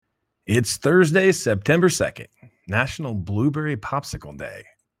It's Thursday, September 2nd, National Blueberry Popsicle Day.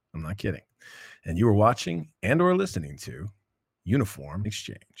 I'm not kidding. And you are watching and or listening to Uniform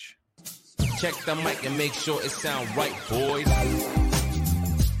Exchange. Check the mic and make sure it sound right, boys.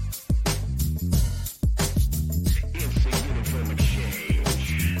 It's a Uniform Exchange.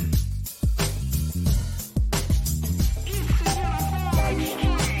 It's a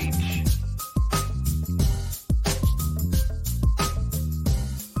Uniform Exchange.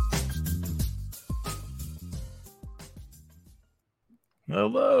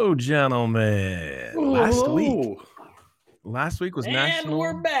 Hello, gentlemen. Last week was And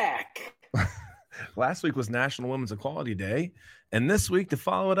we're back. Last week was National Women's Equality Day, and this week to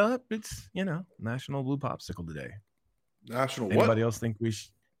follow it up, it's National Blue Popsicle Day. National what? Anybody else think we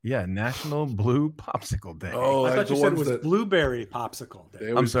should? Yeah, National Blue Popsicle Day. Oh, I thought you said it was that Blueberry Popsicle Day.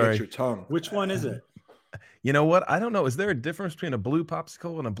 they always sorry. get your tongue. Which one is it? You know what? I don't know. Is there a difference between a blue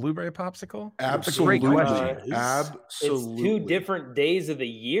popsicle and a blueberry popsicle? Absolutely. That's a great question. Absolutely. It's 2 different days of the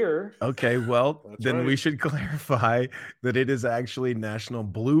year. Okay, well, That's then right. we should clarify that it is actually National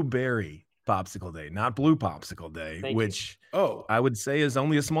Blueberry Popsicle Day, not Blue Popsicle Day, Thank you. which Oh, I would say is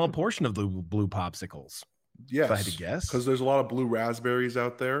only a small portion of the blue popsicles. yes. If I had to guess. Because there's a lot of blue raspberries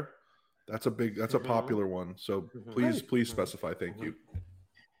out there. That's a Mhm. popular one. So Mhm. please specify. Thank you.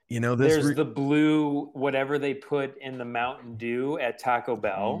 You know, this There's the blue, whatever they put in the Mountain Dew at Taco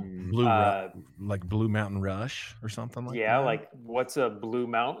Bell. blue, like Blue Mountain Rush or something like Yeah, that. like what's a Blue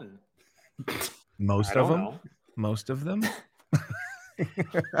Mountain? Most I of don't them. know. Most of them.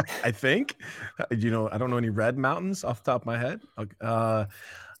 I think. I don't know any red mountains off the top of my head.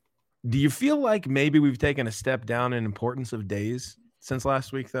 Do you feel like maybe we've taken a step down in importance of days since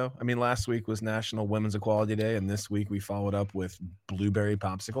last week, though? I mean, last week was National Women's Equality Day, and this week we followed up with Blueberry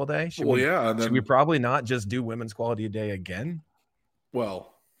Popsicle Day. Should Well, we, yeah. And should then, we probably not just do Women's Equality Day again?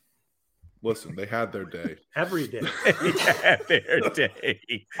 well, listen, they had their day. Every day. Yeah, their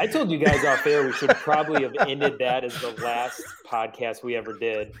day. I told you guys off air we should probably have ended that as the last podcast we ever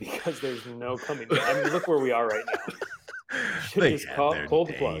did because there's no coming back. I mean, look where we are right now. Should They just had call their cold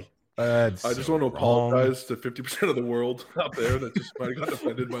day. plug. That's I just so want to wrong. apologize to 50% of the world out there that just might have got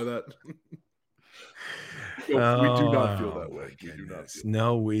offended by that. We do not feel that Oh, way. my We do not goodness. feel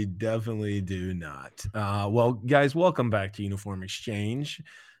No, we definitely do not. Well, guys, welcome back to Uniform Exchange.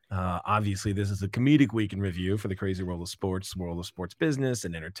 Obviously, this is a comedic week in review for the crazy world of sports business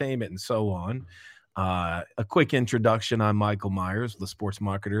and entertainment, and so on. A quick introduction. I'm Michael Myers, the sports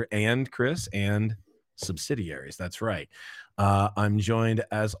marketer, and Chris, and subsidiaries. That's right. I'm joined,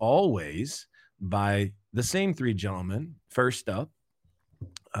 as always, by the same 3 gentlemen. First up,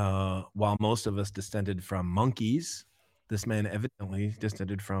 while most of us descended from monkeys, this man evidently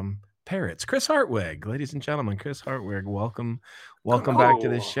descended from parrots. Chris Hartwig, ladies and gentlemen, Chris Hartwig, welcome back to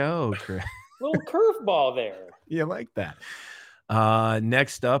the Oh. show, Chris. Little curveball there. You like that?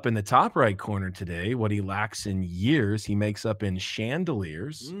 Next up in the top right corner today, what he lacks in years, he makes up in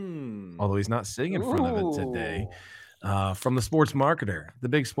chandeliers, although he's not sitting in front of it today. Ooh. From the sports marketer, the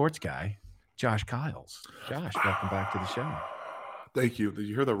big sports guy, Josh Kyles. Josh, welcome back to the show. Thank you. Did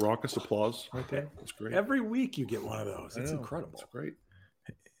you hear the raucous applause right there? That's great. Every week you get one of those. It's I know. incredible. It's great.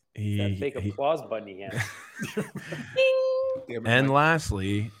 That fake applause button he has. Damn it, And Mike.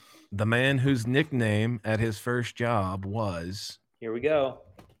 lastly, the man whose nickname at his first job was Here we go.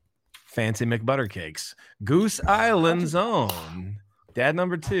 Fancy McButtercakes, Goose Island's own dad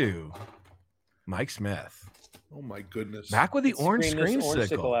number 2, Mike Smith. Oh my goodness. Back with the orange Scream this orange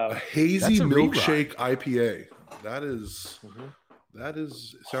sickle screamsicle. A out. hazy That's a rerun. milkshake IPA. That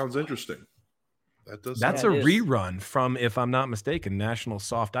sounds interesting. That does. That's Yeah, a it is. rerun from, if I'm not mistaken, National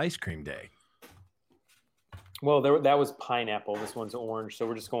Soft Ice Cream Day. Well, that was pineapple. This one's orange. So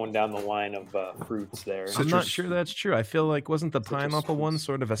we're just going down the line of fruits there. I'm not Citrus- sure that's true. I feel like, wasn't the Citrus pineapple one fruits.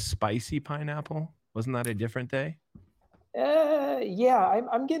 sort of a spicy pineapple? Wasn't that a different day? Yeah,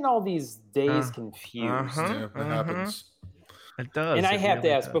 I'm getting all these days Uh, confused. uh-huh. Yeah, that happens. It does. And I It have to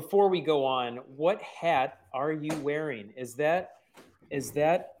really ask does. before we go on, what hat are you wearing? Is that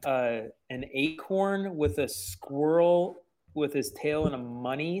an acorn with a squirrel with his tail and a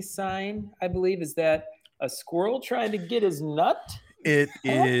money sign? I believe. Is that a squirrel trying to get his nut? It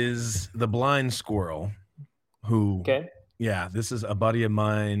is the blind squirrel who, Okay. yeah, this is a buddy of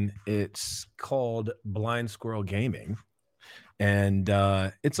mine. It's called Blind Squirrel Gaming. And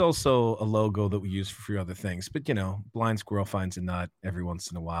it's also a logo that we use for a few other things. But, blind squirrel finds a nut every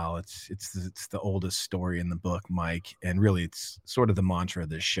once in a while. It's the oldest story in the book, Mike. And really, it's sort of the mantra of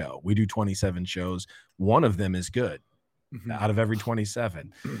this show. We do 27 shows. One of them is good Mhm. out of every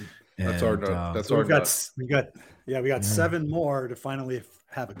 27. That's our And, nut. That's So our we nut. got 7 more to finally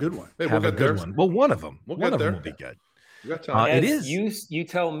have a good one. Hey, have a get good there. one. Well, one of them. We'll One get of them there. will be good. We got time. It As is. you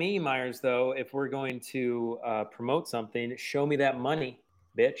tell me, Myers, though, if we're going to promote something, show me that money,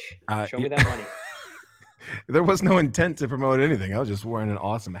 bitch. Show me that money. There was no intent to promote anything. I was just wearing an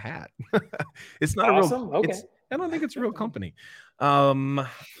awesome hat. It's not Awesome? a real. Okay. I don't think it's a real company.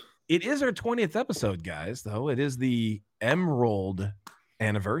 It is our 20th episode, guys. Though it is the Emerald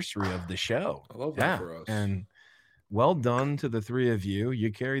anniversary of the show. I love that for us. And well done to the three of you.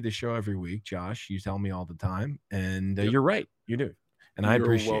 You carry the show every week, Josh. You tell me all the time, and you're right. You do, and I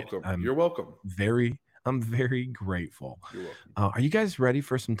appreciate it. You're welcome. I'm very grateful. You're welcome. Are you guys ready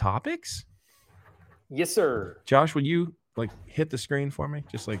for some topics? Yes, sir. Josh, will you hit the screen for me?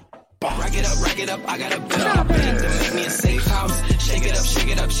 Just like Rack it up, I got a bill. Make me a safe house. Shake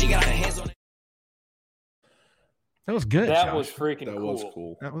it up, she got her hands on it. that was good. That Josh. was freaking That cool. was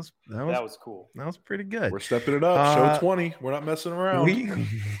cool. That was cool. that was pretty good. We're stepping it up. Show 20. We're not messing around.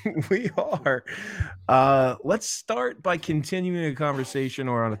 We are. Let's start by continuing a conversation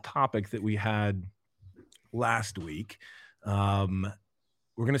or on a topic that we had last week. We're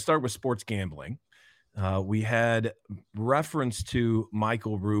going to start with sports gambling. We had reference to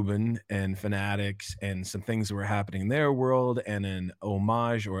Michael Rubin and Fanatics and some things that were happening in their world, and an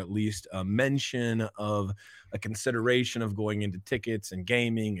homage, or at least a mention of a consideration of going into tickets and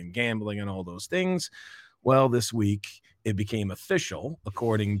gaming and gambling and all those things. Well, this week it became official,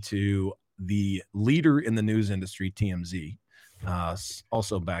 according to the leader in the news industry, TMZ,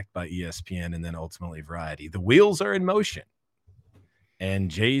 also backed by ESPN and then ultimately Variety. The wheels are in motion.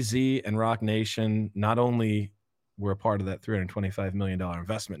 And Jay-Z and Rock Nation not only were a part of that $325 million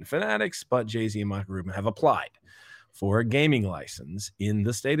investment in Fanatics, but Jay-Z and Michael Rubin have applied for a gaming license in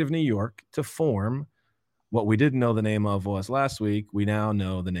the state of New York to form what we didn't know the name of was last week. We now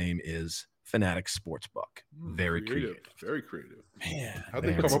know the name is Fanatics Sportsbook. Very creative. Very creative. Man, How'd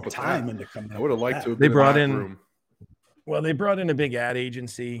they Man. come up with time that? into coming I up would have with liked that. to have They been brought that in- room. Well, they brought in a big ad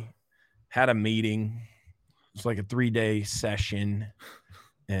agency, had a meeting. It's like a 3-day session,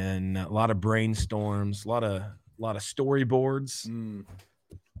 and a lot of brainstorms, a lot of storyboards.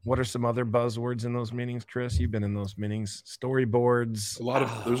 What are some other buzzwords in those meetings, Chris? You've been in those meetings. Storyboards,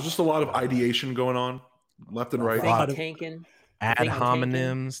 There's just a lot of ideation going on left and right. Think tanking. ad Think tanking.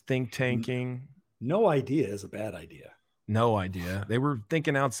 hominems, think tanking. No idea is a bad idea, No idea. They were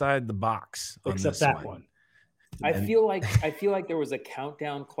thinking outside the box. On except this that one. I And- feel like there was a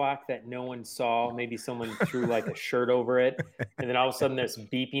countdown clock that no one saw. Maybe someone threw like a shirt over it, and then all of a sudden this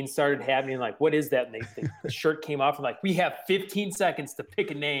beeping started happening. Like, what is that? And the shirt came off, and like, we have 15 seconds to pick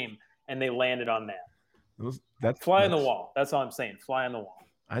a name, and they landed on that. That's Fly on the wall. That's all I'm saying. Fly on the wall.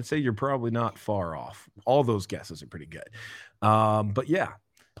 I'd say you're probably not far off. All those guesses are pretty good. But yeah,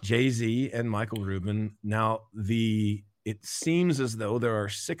 Jay-Z and Michael Rubin. Now, it seems as though there are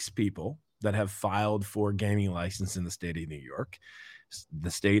 6 people that have filed for gaming license in the state of New York.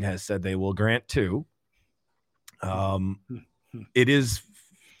 The state has said they will grant 2. It is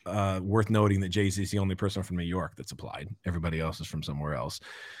worth noting that Jay-Z is the only person from New York that's applied. Everybody else is from somewhere else.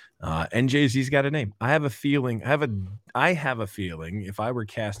 And Jay-Z's got a name. I have a feeling if I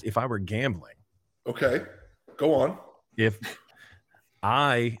were gambling, Okay, go on. if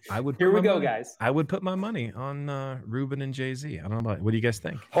I would Here put we my go, money- guys. I would put my money on Rubin and Jay-Z. I don't know about, what do you guys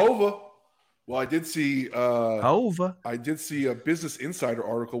think? Hova. Well, I did see. Over. I did see a Business Insider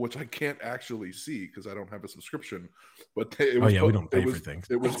article, which I can't actually see because I don't have a subscription. But it was, we don't pay for things.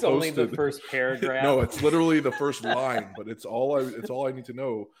 It was It's only the posted. first paragraph. No, it's literally the first line, but it's all I need to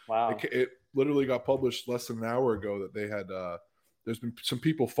know. Wow. It literally got published less than an hour ago that they had. There's been some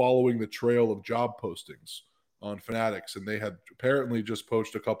people following the trail of job postings on Fanatics, and they had apparently just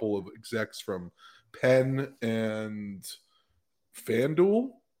poached a couple of execs from Penn and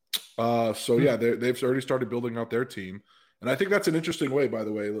FanDuel. So yeah, they've already started building out their team, and I think that's an interesting way, by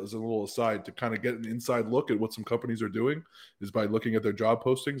the way, as a little aside, to kind of get an inside look at what some companies are doing is by looking at their job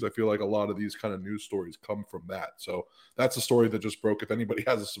postings. I feel like a lot of these kind of news stories come from that. So that's a story that just broke. If anybody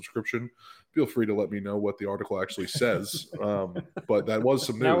has a subscription, feel free to let me know what the article actually says. But that was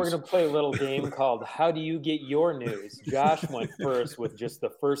some news. Now we're going to play a little game called How Do You Get Your News? Josh went first with just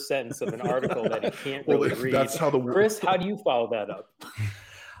the first sentence of an article that he can't Well, really read. that's how the Chris, how do you follow that up?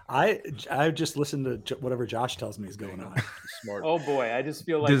 I just listen to whatever Josh tells me is going on. smart. Oh boy, I just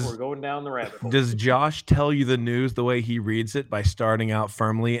feel like Does- we're going down the rabbit hole. Does Josh tell you the news the way he reads it by starting out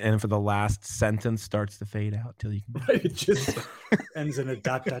firmly and for the last sentence starts to fade out till you can? It just ends in a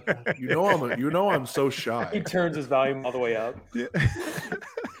dot dot dot. You know I'm so He shy. turns his volume all the way up. Yeah.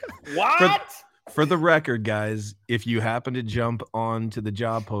 What? For the record, guys, if you happen to jump onto the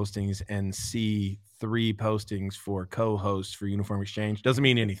job postings and see 3 postings for co-hosts for Uniform Exchange, doesn't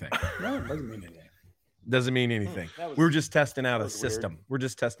mean anything. No, it doesn't mean anything. Doesn't mean anything. That was- We're just testing out that a was weird. system. We're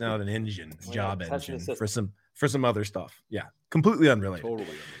just testing out an engine, Yeah, job testing the engine for some other stuff. Yeah, completely unrelated. Totally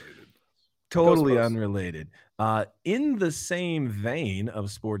unrelated. Totally Ghostbusters. unrelated. In the same vein of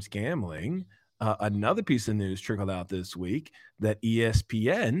sports gambling, another piece of news trickled out this week that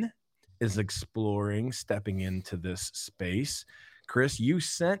ESPN is exploring stepping into this space. Chris, you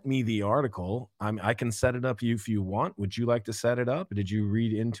sent me the article. I can set it up if you want. Would you like to set it up? Did you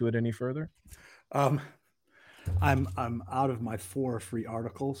read into it any further? I'm out of my 4 free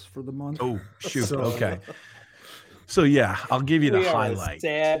articles for the month. Oh, shoot. So- Okay. So, yeah, I'll give you the We are a highlight.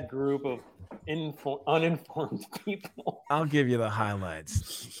 sad group of uninformed people. I'll give you the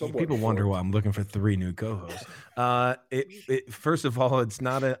highlights. Somewhat People wonder short. why I'm looking for 3 new co-hosts. First of all, it's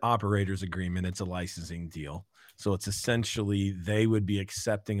not an operator's agreement; it's a licensing deal. So it's essentially they would be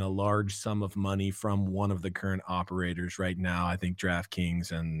accepting a large sum of money from one of the current operators right now. I think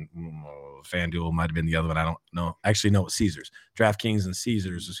DraftKings and FanDuel might have been the other one. I don't know. Actually, no, it's Caesars. DraftKings and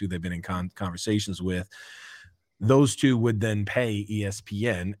Caesars is who they've been in conversations with. Those 2 would then pay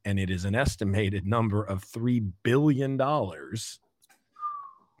ESPN, and it is an estimated number of $3 billion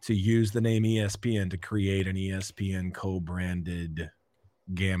to use the name ESPN to create an ESPN co-branded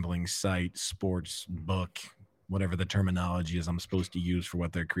gambling site, sports book, whatever the terminology is I'm supposed to use for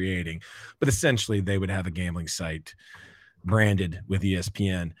what they're creating. But essentially, they would have a gambling site branded with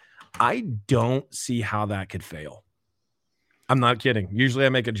ESPN. I don't see how that could fail. I'm not kidding. Usually I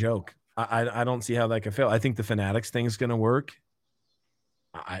make a joke. I don't see how that could fail. I think the Fanatics thing is going to work.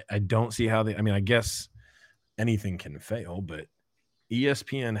 I don't see how I guess anything can fail, but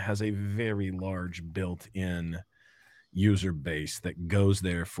ESPN has a very large built-in user base that goes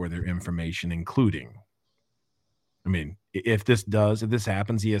there for their information, including, if this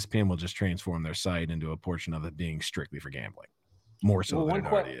happens, ESPN will just transform their site into a portion of it being strictly for gambling, more so than it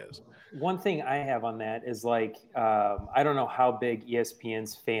already is. One thing I have on that is I don't know how big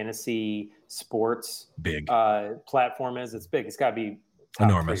ESPN's fantasy sports platform is. It's big. It's got to be top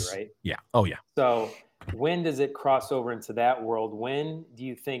enormous, 3, right? Yeah. Oh, yeah. So when does it cross over into that world? When do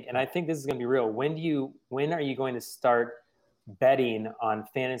you think? And I think this is going to be real. When are you going to start betting on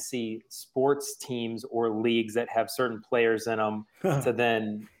fantasy sports teams or leagues that have certain players in them to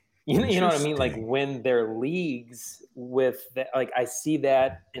then? You know what I mean? Like when their leagues with that, I see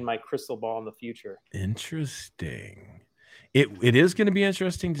that in my crystal ball in the future. Interesting. It is going to be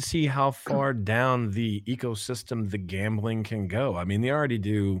interesting to see how far down the ecosystem the gambling can go. They already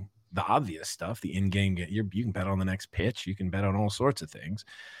do the obvious stuff, the in-game. You can bet on the next pitch. You can bet on all sorts of things.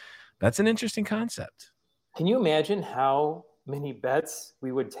 That's an interesting concept. Can you imagine how many bets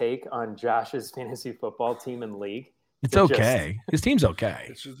we would take on Josh's fantasy football team and league? It's okay. His team's okay.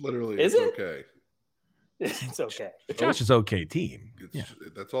 It's just literally Is it's it? okay. It's okay. Josh is okay team.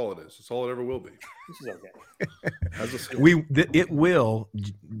 That's all it is. It's all it ever will be. This is okay. Has a ceiling.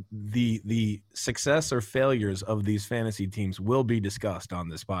 The success or failures of these fantasy teams will be discussed on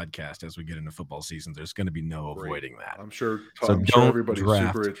this podcast as we get into football season. There's going to be no avoiding that. I'm sure So don't everybody's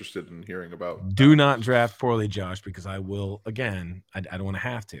draft. super interested in hearing about. Do not draft poorly, Josh, because I will again. I don't want to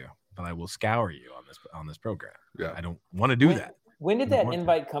have to, but I will scour you on this program. Yeah. I don't want to do that. When did that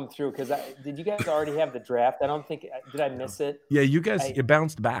invite come through? Because did you guys already have the draft? I don't think. Did I miss it? Yeah, you guys, it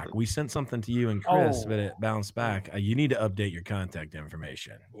bounced back. We sent something to you and Chris, but it bounced back. You need to update your contact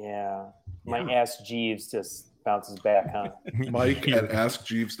information. Yeah. My Ask Jeeves just bounces back, huh? Mike at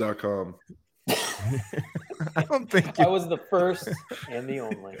AskJeeves.com. I don't think I was the first and the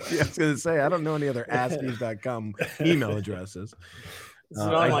only. Yeah, I was going to say, I don't know any other AskJeeves.com email addresses. It's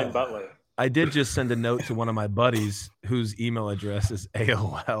an online butler. I did just send a note to one of my buddies whose email address is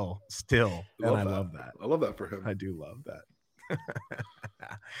AOL still, and I love that. I love that for him. I do love that.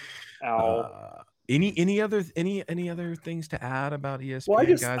 Any other things to add about ESPN, Well,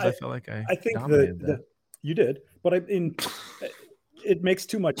 guys? I feel like I think dominated that you did, but it makes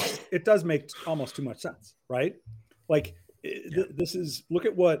too much. It does make almost too much sense, right? This is, look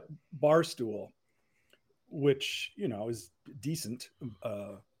at what Barstool, which is decent.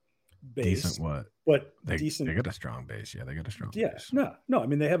 Base, decent what? But decent. They got a strong base. Yeah, they got a strong base. No.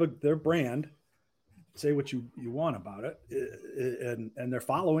 They have their brand. Say what you want about it, and their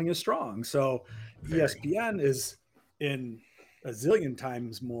following is strong. So ESPN is in a zillion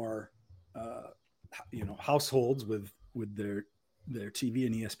times more, households with their TV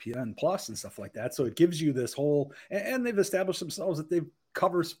and ESPN Plus and stuff like that. So it gives you this whole, and they've established themselves that they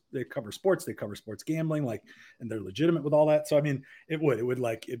cover sports, they cover sports gambling, and they're legitimate with all that. So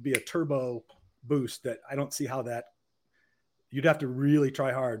it'd be a turbo boost that I don't see how that you'd have to really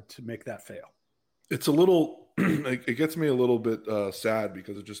try hard to make that fail. It's a little, it gets me a little bit sad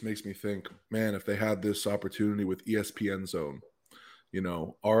because it just makes me think, man, if they had this opportunity with ESPN Zone, you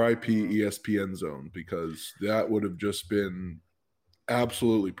know, RIP ESPN Zone, because that would have just been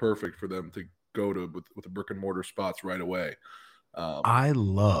absolutely perfect for them to go to with the brick and mortar spots right away. I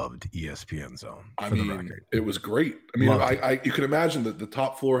loved ESPN Zone. I for the mean, record. it was great. I mean, you can imagine that the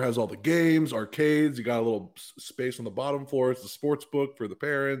top floor has all the games, arcades. You got a little space on the bottom floor. It's the sports book for the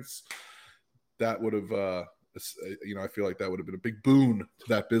parents. That would have, you know, I feel like that would have been a big boon to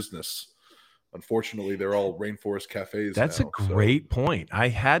that business. Unfortunately, they're all Rainforest Cafes. That's now, a great point. I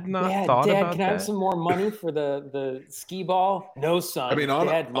had not thought Dad, about can that. I have some more money for the skee ball? No, son. I mean,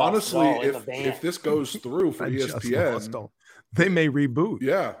 Dad lost honestly, it all in the van. if this goes through for I just lost ESPN, all- they may reboot.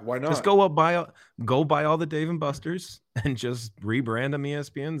 yeah, why not? Just go buy all the Dave and Buster's and just rebrand them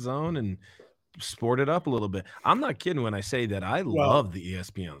ESPN Zone and sport it up a little bit. I'm not kidding when I say that I love the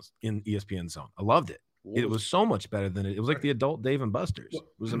ESPN Zone. I loved it. It was so much better than it was like the adult Dave and Buster's. It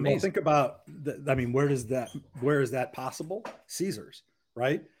was amazing. Well, think about I mean, where is that possible? Caesars,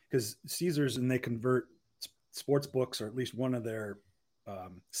 right? Because Caesars, and they convert sports books, or at least one of their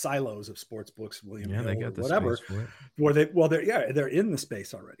silos of sports books, William Hill, they got the whatever, space for it. where they're in the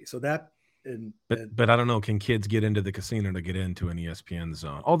space already. So that but I don't know, can kids get into the casino to get into an ESPN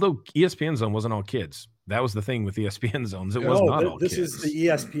Zone? Although ESPN Zone wasn't all kids. That was the thing with ESPN Zones. It was not all this kids. is the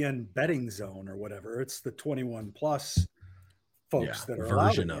ESPN betting zone or whatever. It's the 21 plus folks that are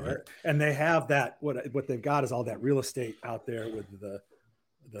version allowed of there. it. And they have that. What they've got is all that real estate out there with the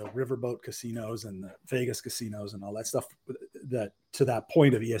riverboat casinos and the Vegas casinos and all that stuff. That to that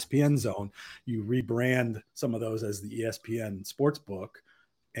point of ESPN Zone, you rebrand some of those as the ESPN Sportsbook,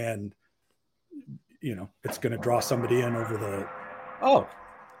 and you know it's going to draw somebody in over the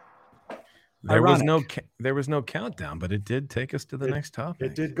There was no countdown, but it did take us to the next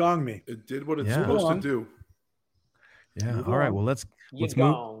topic. It did gong me. It did what it's supposed to do. Yeah. Move All right. on. Well, let's move.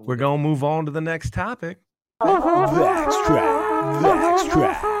 gong. We're gonna move on to the next topic. Vax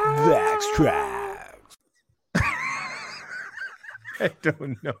track. I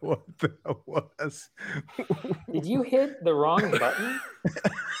don't know what that was. Did you hit the wrong button?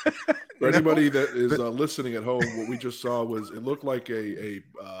 For anybody that is listening at home, what we just saw was it looked like a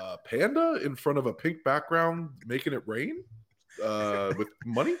panda in front of a pink background making it rain with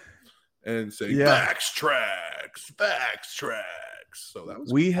money and saying Vax tracks. So that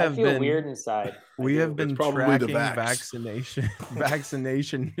was We I have feel been weird inside. we have been probably the tracking vax.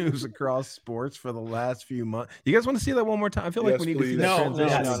 vaccination news across sports for the last few months. You guys want to see that one more time? I feel like Yes, we need to see please. that No,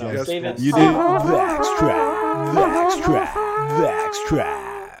 transition. no. Yes, Save it. please. You did. Vax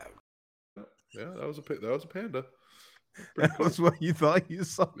track. Yeah, that was a panda. That was what you thought you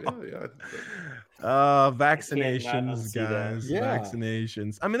saw. Yeah. Vaccinations, unsee that. guys. Yeah.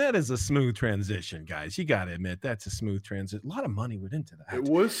 Vaccinations. I mean, that is a smooth transition, guys. You got to admit that's a smooth transition. A lot of money went into that. It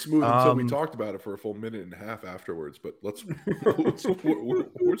was smooth until we Um, talked about it for a full minute and a half afterwards. But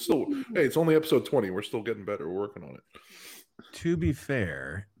we're still. Hey, it's only episode 20. We're still getting better. We're working on it. To be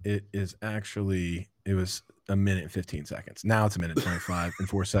fair, it was a minute and 15 seconds. Now it's a minute 25 and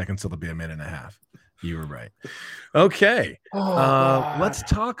 4 seconds. So it'll be a minute and a half. You were right. Okay. Let's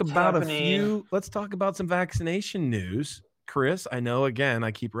talk about let's talk about some vaccination news. Chris, I know, again, I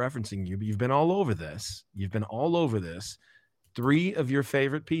keep referencing you, but you've been all over this. 3 of your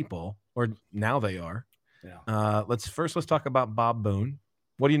favorite people, or now they are. Yeah. Let's talk about Bob Boone.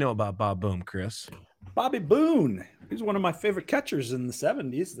 What do you know about Bob Boone, Chris? Bobby Boone. He's one of my favorite catchers in the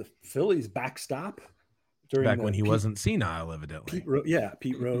 70s. The Phillies backstop during Back the when he wasn't senile, evidently.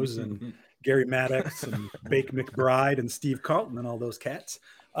 Pete Rose and Gary Maddox and Bake McBride and Steve Carlton and all those cats.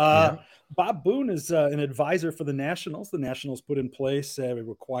 Bob Boone is an advisor for the Nationals. The Nationals put in place a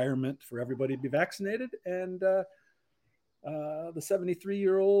requirement for everybody to be vaccinated, and the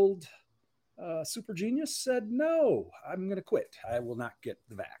 73-year-old super genius said, "No, I'm going to quit. I will not get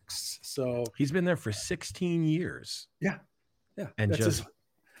the vax." So He's been there for 16 years. yeah, And that's just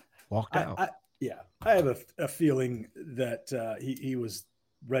walked out. I have a feeling that he was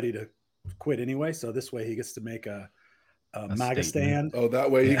ready to quit anyway. So this way he gets to make a MAGA stand. Oh, that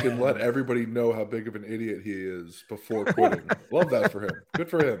way he can let everybody know how big of an idiot he is before quitting. Love that for him. Good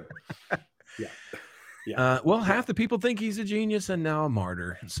for him. Well, half the people think he's a genius and now a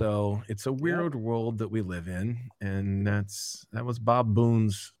martyr. So it's a weird world that we live in. And that was Bob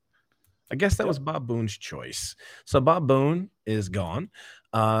Boone's. I guess that was Bob Boone's choice. So Bob Boone is gone.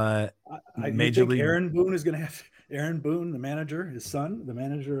 I Major think League. Aaron Boone is going to have Aaron Boone, the manager, his son, the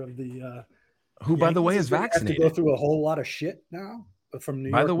manager of the Who, by the way, Yankees, is gonna have vaccinated. to go through a whole lot of shit now. from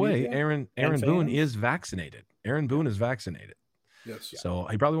New By York the way, media Aaron and Boone fans? is vaccinated. Aaron Boone is vaccinated. Yes. So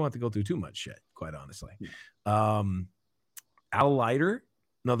he probably won't have to go through too much shit, quite honestly. Al Leiter,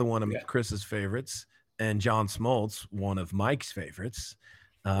 another one of Chris's favorites, and John Smoltz, one of Mike's favorites.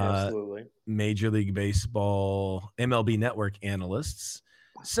 Absolutely. Major League Baseball, MLB Network analysts,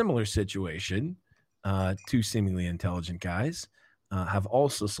 similar situation. Two seemingly intelligent guys have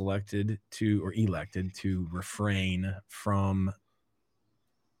also elected to refrain from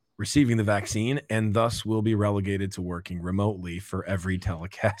receiving the vaccine, and thus will be relegated to working remotely for every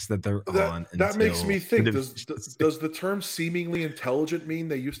telecast that they're on. That makes me think, does the term seemingly intelligent mean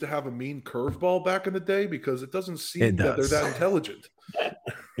they used to have a mean curveball back in the day? Because it doesn't seem that they're that intelligent.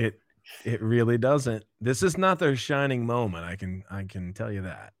 It really doesn't. This is not their shining moment. I can tell you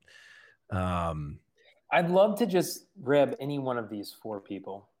that. I'd love to just grab any one of these four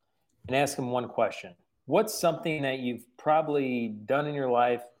people and ask them one question. What's something that you've probably done in your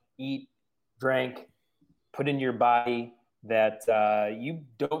life, eat, drank, put in your body that you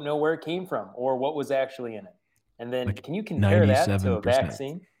don't know where it came from or what was actually in it? And then can you compare that to a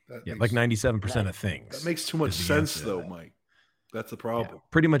vaccine? Like 97% of things. That makes too much sense, though, Mike. That's the problem. Yeah,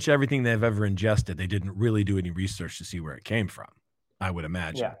 pretty much everything they've ever ingested, they didn't really do any research to see where it came from, I would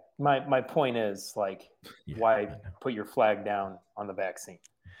imagine. Yeah. My point is, like, why put your flag down on the vaccine?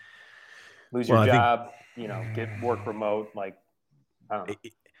 Lose your job, get work remote. Like, I don't know.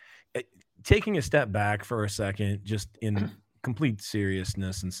 Taking a step back for a second, just in complete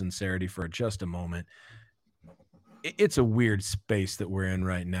seriousness and sincerity for just a moment, it's a weird space that we're in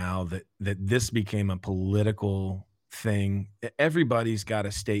right now, that this became a political thing. Everybody's got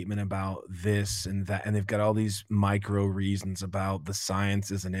a statement about this and that, and they've got all these micro reasons about the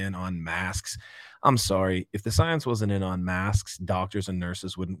science isn't in on masks. I'm sorry, if the science wasn't in on masks, doctors and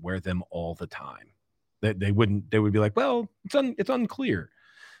nurses wouldn't wear them all the time. They would be like, well, it's unclear.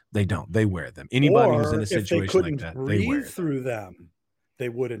 They don't. They wear them. Anybody who's in a situation like that, they wear through them. They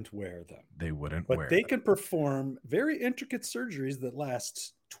wouldn't wear them. They wouldn't but wear they them. can perform very intricate surgeries that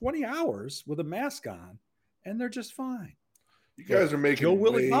last 20 hours with a mask on, and they're just fine. You guys are making Joe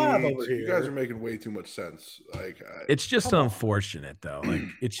Willie Bob over here. You guys are making way too much sense. It's just unfortunate, though. Like,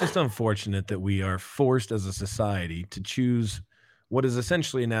 it's just unfortunate that we are forced as a society to choose what is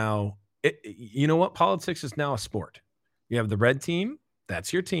essentially now. You know what? Politics is now a sport. You have the red team.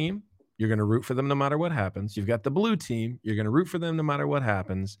 That's your team. You're going to root for them no matter what happens. You've got the blue team. You're going to root for them no matter what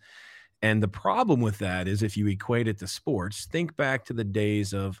happens. And the problem with that is, if you equate it to sports, think back to the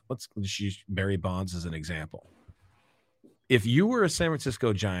days of, let's use Barry Bonds as an example. If you were a San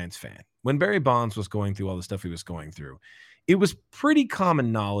Francisco Giants fan, when Barry Bonds was going through all the stuff he was going through, it was pretty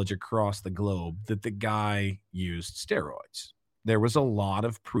common knowledge across the globe that the guy used steroids. There was a lot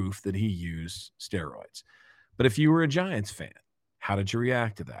of proof that he used steroids. But if you were a Giants fan, how did you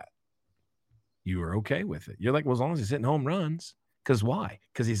react to that? You were okay with it. You're like, well, as long as he's hitting home runs. Because why?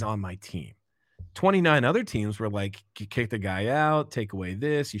 Because he's on my team. 29 other teams were like, kick the guy out, take away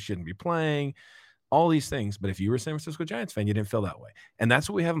this, you shouldn't be playing, all these things. But if you were a San Francisco Giants fan, you didn't feel that way. And that's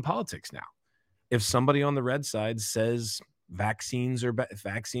what we have in politics now. If somebody on the red side says vaccines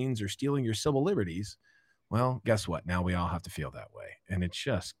are stealing your civil liberties, well, guess what? Now we all have to feel that way. And it's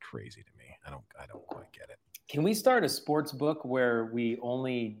just crazy to me. I don't quite get it. Can we start a sports book where we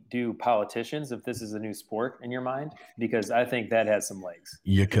only do politicians if this is a new sport in your mind? Because I think that has some legs.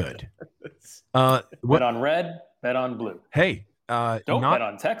 You could. Bet on red, bet on blue. Hey, don't bet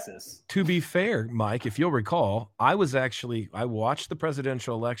on Texas. To be fair, Mike, if you'll recall, I watched the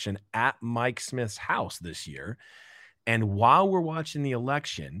presidential election at Mike Smith's house this year. And while we're watching the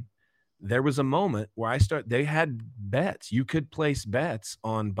election, there was a moment where they had bets. You could place bets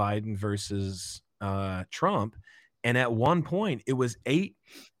on Biden versus Trump, and at one point it was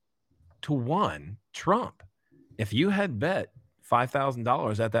 8-1 Trump. If you had bet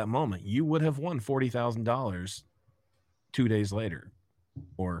 $5,000 at that moment, you would have won $40,000 2 days later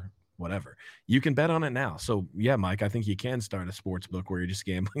or whatever. You can bet on it now. So yeah, Mike, I think you can start a sports book where you're just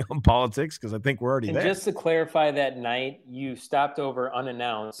gambling on politics, because I think we're already there. Just to clarify, that night you stopped over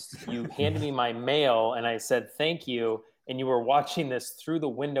unannounced. You handed me my mail and I said thank you. And you were watching this through the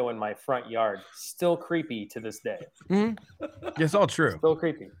window in my front yard. Still creepy to this day. Mm-hmm. It's all true. Still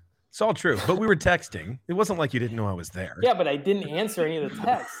creepy. It's all true. But we were texting. It wasn't like you didn't know I was there. Yeah, but I didn't answer any of the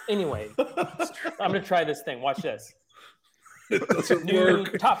texts. Anyway, I'm going to try this thing. Watch this. It doesn't New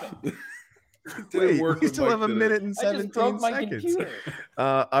work. topic. Wait, we still have a minute and 17 seconds.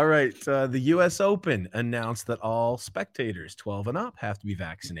 All right. The U.S. Open announced that all spectators 12 and up have to be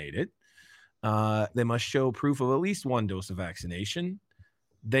vaccinated. They must show proof of at least one dose of vaccination.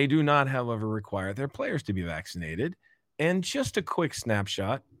 They do not, however, require their players to be vaccinated. And just a quick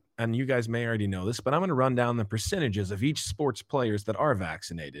snapshot, and you guys may already know this, but I'm going to run down the percentages of each sports players that are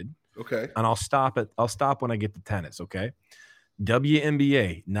vaccinated. Okay. And I'll stop when I get to tennis, okay?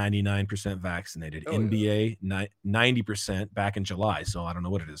 WNBA, 99% vaccinated. Oh, NBA, 90% back in July. So I don't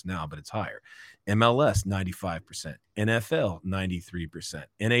know what it is now, but it's higher. MLS, 95%. NFL, 93%.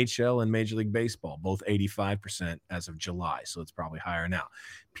 NHL and Major League Baseball, both 85% as of July. So it's probably higher now.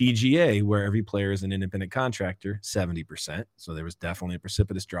 PGA, where every player is an independent contractor, 70%. So there was definitely a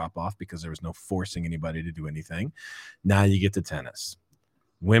precipitous drop-off because there was no forcing anybody to do anything. Now you get to tennis.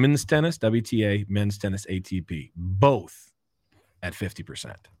 Women's tennis, WTA, men's tennis, ATP, both at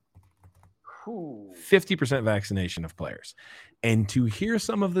 50%. 50% vaccination of players. And to hear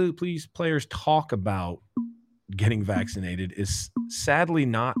some of the players talk about getting vaccinated is sadly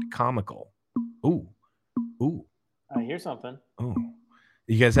not comical. Ooh. I hear something. Ooh.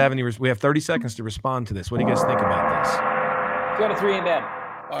 You guys have any? We have 30 seconds to respond to this. What do you guys think about this? 2 out of 3 ain't bad.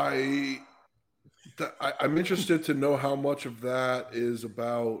 I'm interested to know how much of that is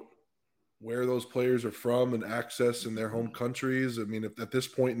about where those players are from and access in their home countries. I mean, if at this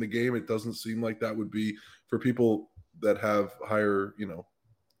point in the game, it doesn't seem like that would be for people that have higher,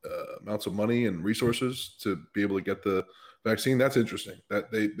 amounts of money and resources to be able to get the vaccine. That's interesting.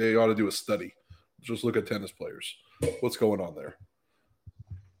 That they ought to do a study. Just look at tennis players. What's going on there?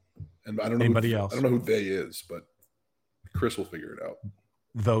 And I don't know anybody else. I don't know who they is, but Chris will figure it out.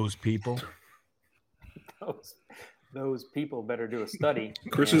 Those people. Those people better do a study.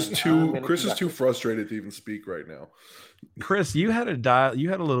 Chris is too frustrated to even speak right now. Chris, you had a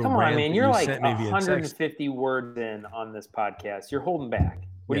little. Come on, man! You're like sent me via 150 words in on this podcast. You're holding back.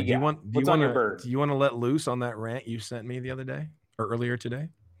 What do you got? What's on your bird? Do you want to let loose on that rant you sent me the other day or earlier today?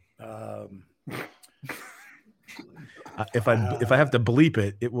 If I have to bleep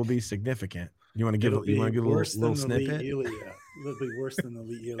it, it will be significant. You want to give a little snippet? It'll be worse than the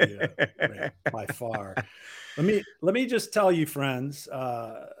Lee Elia rant, by far. Let me just tell you, friends.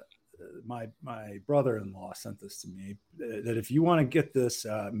 My brother-in-law sent this to me. That if you want to get this,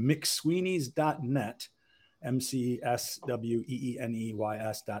 McSweeney's.net,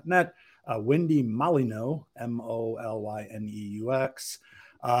 MCSWEENEYS.net. Wendy Molyneux, MOLYNEUX.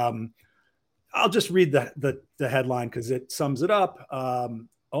 I'll just read the headline because it sums it up.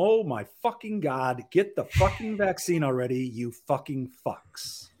 Oh my fucking God, get the fucking vaccine already, you fucking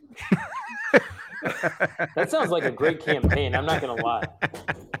fucks. That sounds like a great campaign. I'm not going to lie.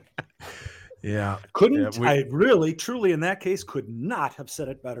 Yeah. I really, truly, in that case, could not have said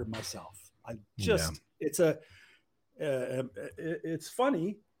it better myself. It's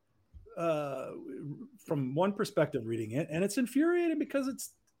funny from one perspective reading it, and it's infuriating because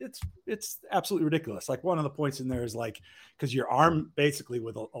it's absolutely ridiculous. Like one of the points in there is like, because your arm basically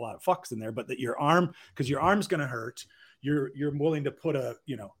with a lot of fucks in there, but that your arm, because your arm's going to hurt, you're willing to put an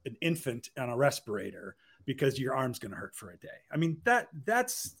infant on a respirator because your arm's going to hurt for a day. I mean,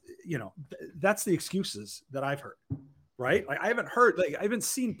 that's the excuses that I've heard, right? Like I haven't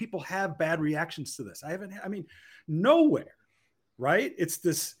seen people have bad reactions to this. Nowhere, right? It's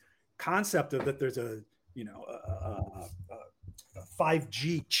this concept of that there's a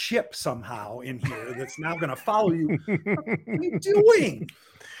 5G chip somehow in here that's now going to follow you. What are you doing?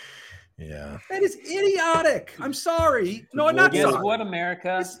 Yeah. That is idiotic. I'm sorry. No, I'm well, not guess sorry. What,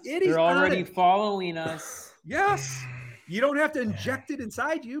 America? It's idiotic. They're already following us. Yes. You don't have to inject it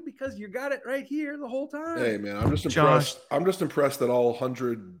inside you because you got it right here the whole time. Hey, man, I'm just impressed. I'm just impressed that all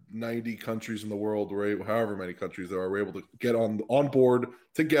 190 countries in the world, however many countries there are, were able to get on board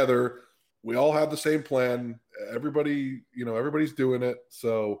together. We all have the same plan. Everybody's doing it.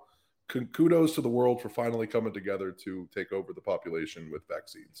 So kudos to the world for finally coming together to take over the population with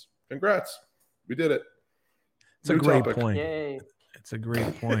vaccines. Congrats. We did it. It's a great point. Yay. It's a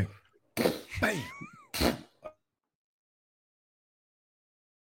great point. Bam.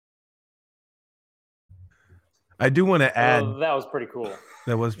 I do want to add. Oh, that was pretty cool.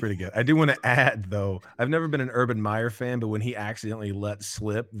 That was pretty good. I do want to add, though, I've never been an Urban Meyer fan, but when he accidentally let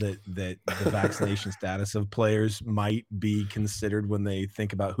slip that the vaccination status of players might be considered when they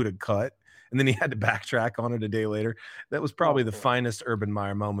think about who to cut, and then he had to backtrack on it a day later, that was probably the finest Urban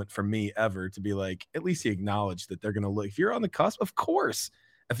Meyer moment for me ever, to be like, at least he acknowledged that they're going to look. If you're on the cusp, of course.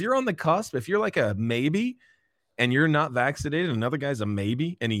 If you're on the cusp, if you're like a maybe and you're not vaccinated, another guy's a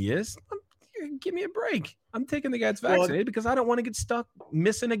maybe and he is, give me a break. I'm taking the guy that's vaccinated because I don't want to get stuck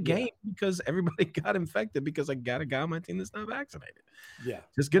missing a game because everybody got infected because I got a guy on my team that's not vaccinated. Yeah.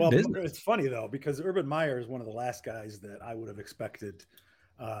 Just good business. It's funny, though, because Urban Meyer is one of the last guys that I would have expected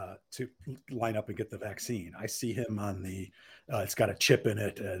to line up and get the vaccine. I see him on the it's got a chip in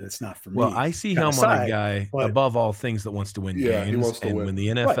it. It's not for me. Well, I see him on a guy above all things that wants to win games. He wants to win. When the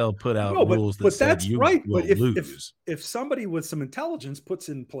NFL put out rules that said that's you right. will But lose. if somebody with some intelligence puts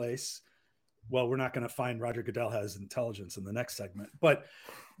in place, well, we're not going to find Roger Goodell has intelligence in the next segment, but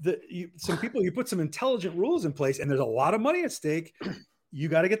some people, you put some intelligent rules in place and there's a lot of money at stake. You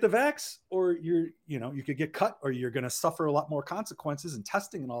got to get the vax or you could get cut or you're going to suffer a lot more consequences and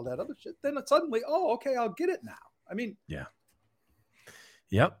testing and all that other shit. Then it's suddenly, oh, okay, I'll get it now. I mean, yeah.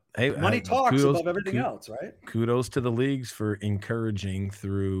 Yep. Hey, money talks above everything else, right? Kudos to the leagues for encouraging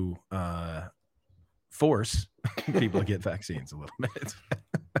through force people to get vaccines a little bit.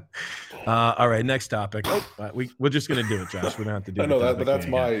 All right, next topic. We're just going to do it, Josh. We don't have to do it. I know that, but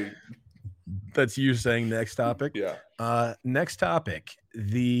that's you saying next topic. Yeah. Next topic.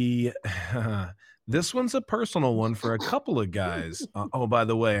 This one's a personal one for a couple of guys. Oh, by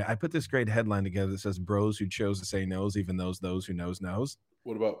the way, I put this great headline together that says "Bros who chose to say no's, even those who knows."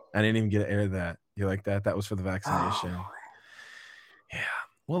 What about? I didn't even get to air that. You like that? That was for the vaccination. Oh. Yeah.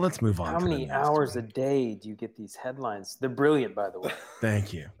 Well, let's move on. How many hours a day do you get these headlines? They're brilliant, by the way.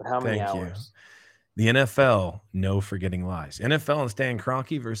 Thank you. But how many hours? The NFL, no forgetting lies. NFL and Stan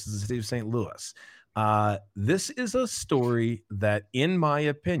Kroenke versus the city of St. Louis. This is a story that, in my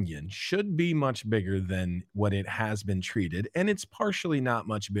opinion, should be much bigger than what it has been treated. And it's partially not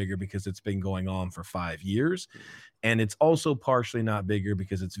much bigger because it's been going on for 5 years. And it's also partially not bigger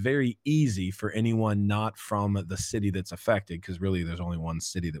because it's very easy for anyone not from the city that's affected, because really there's only one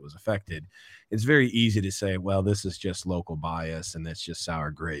city that was affected. It's very easy to say, well, this is just local bias and it's just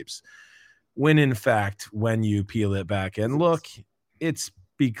sour grapes. When in fact, when you peel it back and look, it's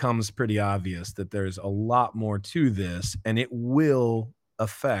becomes pretty obvious that there's a lot more to this, and it will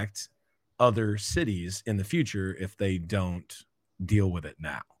affect other cities in the future if they don't deal with it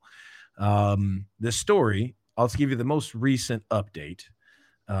now. The story, I'll give you the most recent update.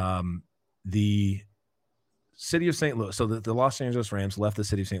 The city of St. Louis, so the Los Angeles Rams left the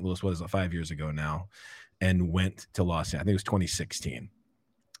city of St. Louis, 5 years ago now, and went to Los Angeles. I think it was 2016.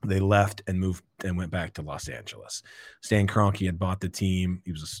 They left and moved and went back to Los Angeles. Stan Kroenke had bought the team.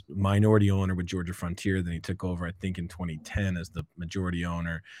 He was a minority owner with Georgia Frontier. Then he took over, I think, in 2010 as the majority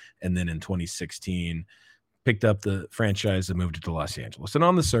owner. And then in 2016, picked up the franchise and moved it to Los Angeles. And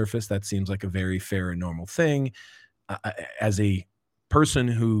on the surface, that seems like a very fair and normal thing. As a person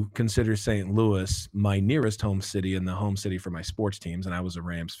who considers St. Louis my nearest home city and the home city for my sports teams, and I was a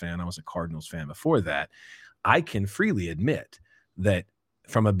Rams fan, I was a Cardinals fan before that, I can freely admit that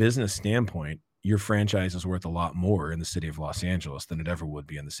from a business standpoint, your franchise is worth a lot more in the city of Los Angeles than it ever would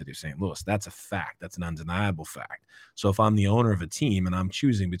be in the city of St. Louis. That's a fact. That's an undeniable fact. So if I'm the owner of a team and I'm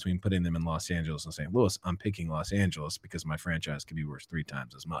choosing between putting them in Los Angeles and St. Louis, I'm picking Los Angeles because my franchise could be worth 3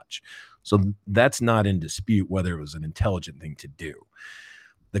 times as much. So that's not in dispute whether it was an intelligent thing to do.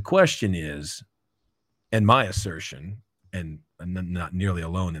 The question is, and my assertion, and I'm not nearly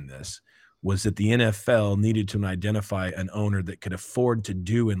alone in this, was that the NFL needed to identify an owner that could afford to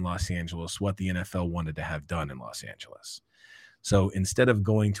do in Los Angeles what the NFL wanted to have done in Los Angeles. So instead of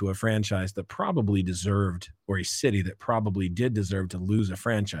going to a franchise that probably deserved, or a city that probably did deserve to lose a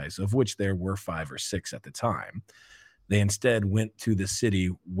franchise, of which there were 5 or 6 at the time, they instead went to the city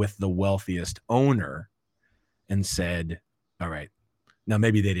with the wealthiest owner and said, all right, now,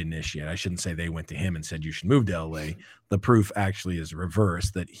 maybe they didn't initiate. I shouldn't say they went to him and said, you should move to LA. The proof actually is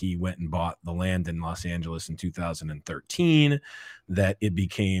reversed, that he went and bought the land in Los Angeles in 2013, that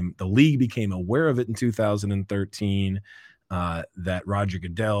the league became aware of it in 2013, that Roger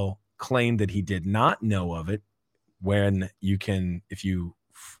Goodell claimed that he did not know of it, when you can,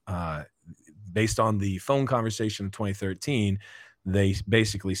 based on the phone conversation of 2013, they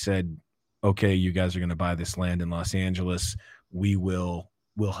basically said, okay, you guys are going to buy this land in Los Angeles. We'll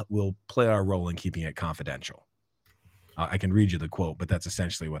play our role in keeping it confidential. I can read you the quote, but that's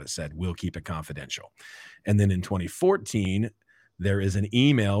essentially what it said. We'll keep it confidential. And then in 2014, there is an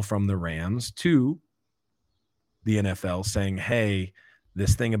email from the Rams to the NFL saying, hey,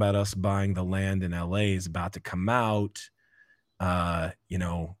 this thing about us buying the land in LA is about to come out.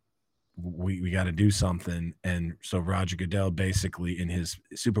 We got to do something. And so Roger Goodell basically in his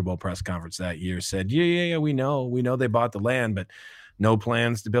Super Bowl press conference that year said, yeah, we know they bought the land, but no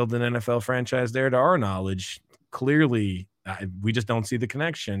plans to build an NFL franchise there to our knowledge. Clearly, we just don't see the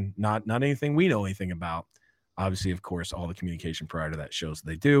connection, not anything we know anything about. Obviously, of course, all the communication prior to that shows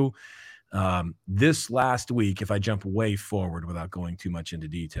they do. This last week, if I jump way forward without going too much into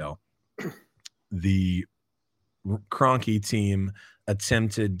detail, the Kroenke team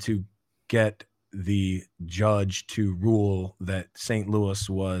attempted to get the judge to rule that St. Louis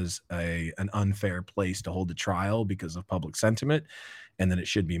was an unfair place to hold the trial because of public sentiment, and that it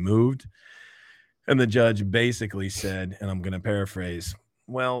should be moved. And the judge basically said, and I'm going to paraphrase,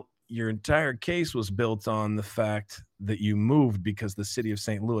 well, your entire case was built on the fact that you moved because the city of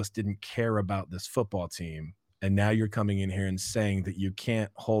St. Louis didn't care about this football team. And now you're coming in here and saying that you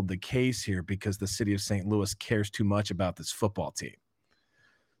can't hold the case here because the city of St. Louis cares too much about this football team.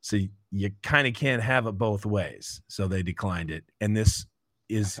 So you kind of can't have it both ways. So they declined it. And this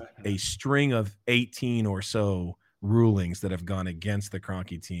is a string of 18 or so rulings that have gone against the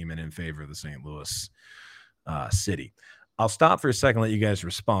Kroenke team and in favor of the St. Louis city. I'll stop for a second, let you guys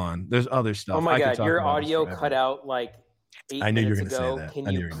respond. There's other stuff. Oh my God, your audio cut out like 8 I knew you were minutes going to ago. say that.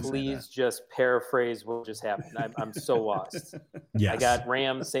 Can you please just paraphrase what just happened? I'm so lost. Yes. I got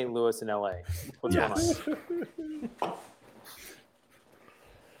Rams, St. Louis, and LA. What's going on?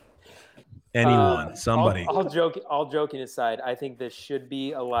 Anyone, somebody. All joking aside, I think this should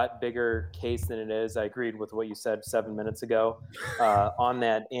be a lot bigger case than it is. I agreed with what you said 7 minutes ago on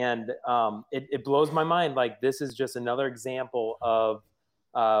that. And it blows my mind. Like, this is just another example of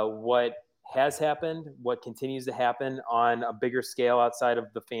what has happened, what continues to happen on a bigger scale outside of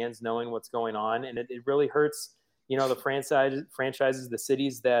the fans knowing what's going on. And it really hurts, the franchises, the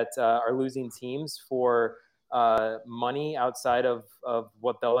cities that are losing teams for money outside of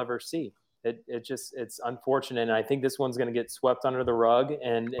what they'll ever see. It's unfortunate. And I think this one's going to get swept under the rug,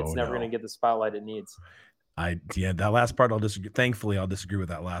 and it's never going to get the spotlight it needs. That last part I'll disagree. Thankfully, I'll disagree with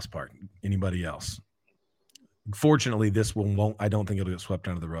that last part. Anybody else? Fortunately, this one won't. I don't think it'll get swept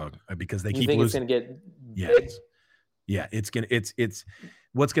under the rug because they keep losing. It's going to get It's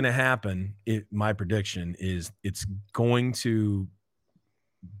what's going to happen. My prediction is it's going to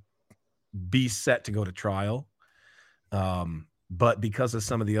be set to go to trial. But because of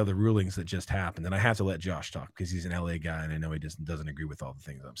some of the other rulings that just happened, and I have to let Josh talk because he's an LA guy and I know he doesn't agree with all the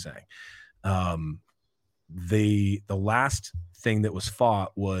things I'm saying. The last thing that was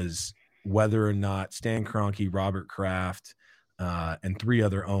fought was whether or not Stan Kroenke, Robert Kraft, and 3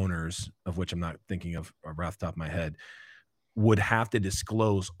 other owners, of which I'm not thinking of off the top of my head, would have to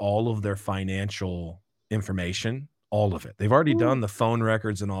disclose all of their financial information. All of it. They've already done the phone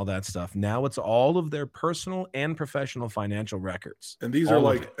records and all that stuff. Now it's all of their personal and professional financial records. And these are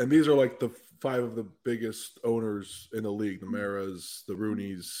like the 5 of the biggest owners in the league: the Maras, the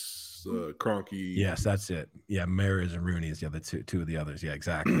Rooneys, the Kroenke. Yes, that's it. Yeah, Maras and Rooney's. Yeah, the two of the others. Yeah,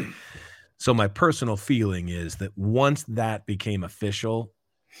 exactly. So my personal feeling is that once that became official,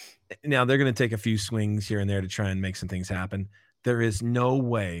 now they're going to take a few swings here and there to try and make some things happen. There is no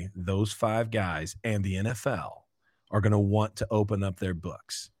way those 5 guys and the NFL are going to want to open up their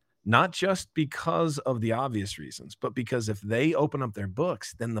books, not just because of the obvious reasons, but because if they open up their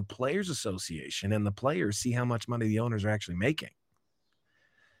books, then the Players Association and the players see how much money the owners are actually making.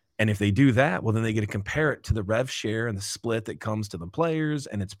 And if they do that, well, then they get to compare it to the rev share and the split that comes to the players.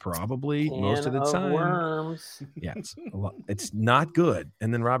 And it's probably most of the time. Worms. Yeah, it's not good.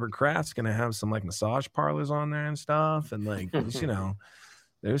 And then Robert Kraft's going to have some like massage parlors on there and stuff. And like,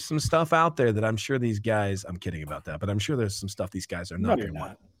 there's some stuff out there that I'm sure these guys, I'm kidding about that, but I'm sure there's some stuff these guys are not going to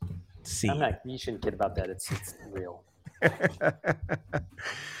want to see. You shouldn't kid about that. It's real. But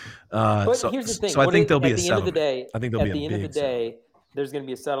here's the thing. So I think there'll be a settlement. I think there'll be a big settlement. At the end of the day, there's going to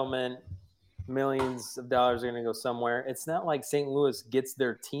be a settlement. Millions of dollars are going to go somewhere. It's not like St. Louis gets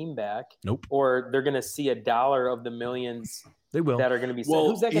their team back. Nope. Or they're going to see $1 of the millions they will. that are going to be well,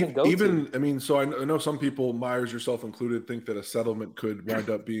 who's that going to go to? So I know some people, Myers, yourself included, think that a settlement could wind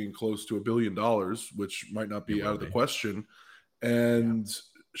up being close to $1 billion, which might not be out of the question. And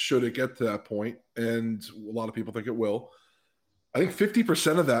should it get to that point, and a lot of people think it will, I think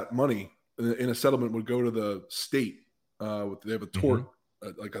 50% of that money in a settlement would go to the state. They have a tort,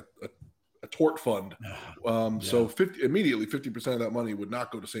 like a tort fund. So immediately 50% of that money would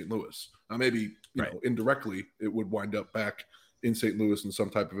not go to St. Louis. Now maybe indirectly it would wind up back in St. Louis in some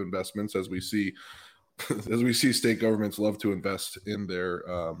type of investments, as we see state governments love to invest in their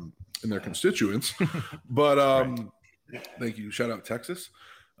constituents. But thank you. Shout out Texas.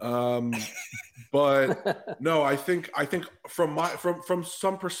 But no, I think from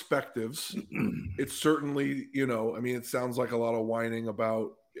some perspectives, it's certainly, it sounds like a lot of whining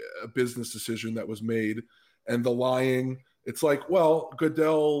about a business decision that was made and the lying. It's like, well,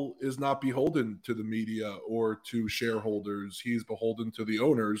 Goodell is not beholden to the media or to shareholders. He's beholden to the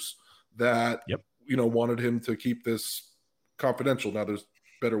owners that, wanted him to keep this confidential. Now there's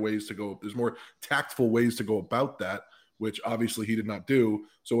better ways to go. There's more tactful ways to go about that, which obviously he did not do.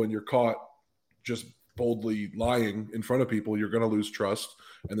 So when you're caught just boldly lying in front of people, you're going to lose trust,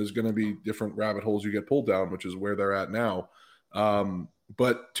 and there's going to be different rabbit holes you get pulled down, which is where they're at now.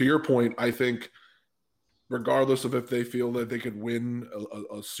 But to your point, I think regardless of if they feel that they could win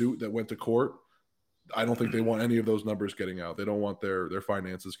a suit that went to court, I don't think they want any of those numbers getting out. They don't want their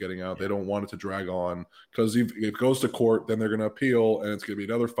finances getting out. They don't want it to drag on, because if it goes to court, then they're going to appeal, and it's going to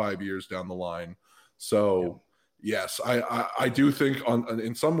be another 5 years down the line. So yes, I do think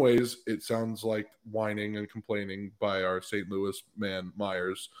in some ways it sounds like whining and complaining by our St. Louis man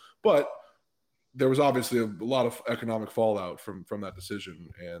Myers, but there was obviously a lot of economic fallout from that decision,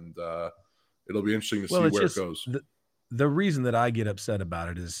 and it'll be interesting to see where it goes. The reason that I get upset about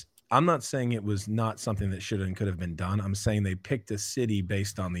it is I'm not saying it was not something that should and could have been done. I'm saying they picked a city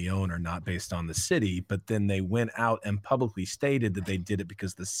based on the owner, not based on the city. But then they went out and publicly stated that they did it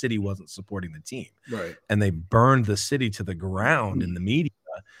because the city wasn't supporting the team. Right. And they burned the city to the ground in the media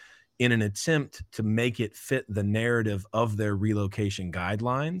in an attempt to make it fit the narrative of their relocation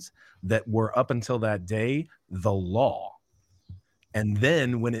guidelines that were, up until that day, the law. And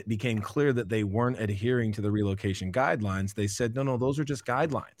then when it became clear that they weren't adhering to the relocation guidelines, they said, no, those are just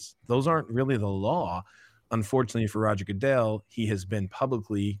guidelines. Those aren't really the law. Unfortunately for Roger Goodell, he has been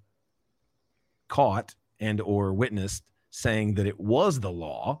publicly caught and or witnessed saying that it was the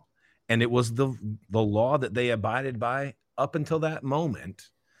law, and it was the law that they abided by up until that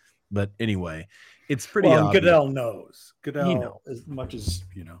moment. But anyway, it's pretty obvious. Goodell knows. Goodell, as much as,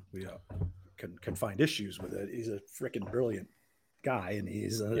 we can find issues with it, he's a freaking brilliant guy, and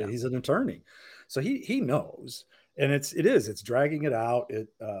he's an attorney, so he knows. And it's dragging it out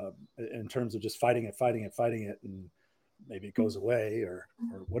in terms of just fighting it, and maybe it goes away or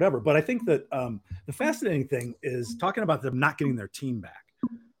whatever. But I think that the fascinating thing is talking about them not getting their team back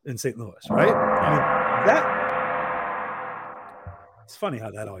in St. Louis, right? I mean, that it's funny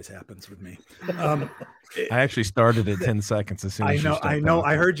how that always happens with me. I actually started at 10 seconds as soon as I know.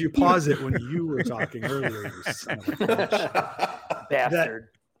 I heard you pause it when you were talking earlier. You son of a bitch. Bastard.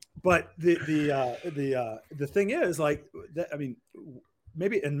 But the thing is, like, I mean,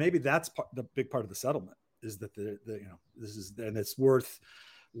 maybe that's the big part of the settlement is that this is, and it's worth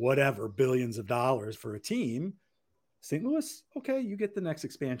whatever billions of dollars for a team. St. Louis, okay, you get the next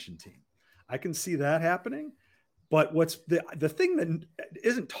expansion team. I can see that happening. But what's the thing that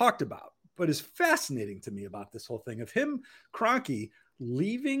isn't talked about, but is fascinating to me about this whole thing of him, Kroenke,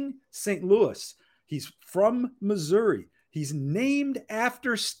 leaving St. Louis. He's from Missouri. He's named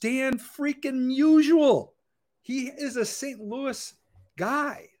after Stan freaking Musial. He is a St. Louis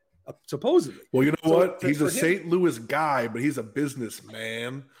guy, supposedly. Well, you know what? He's a St. Louis guy, but he's a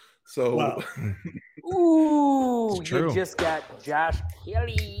businessman. So, wow. Ooh, you just got Josh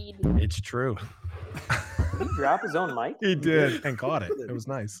Kelly. It's true. Did he drop his own mic? He did, and caught it. It was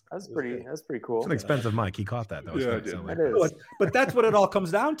nice. That's pretty cool. It's an expensive mic. He caught that. That was nice. It is. But that's what it all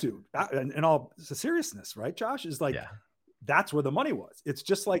comes down to. In all seriousness, right, Josh? Is like, that's where the money was. It's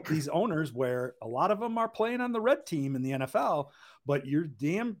just like these owners where a lot of them are playing on the red team in the NFL, but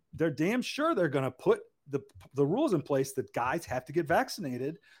they're damn sure they're going to put the rules in place that guys have to get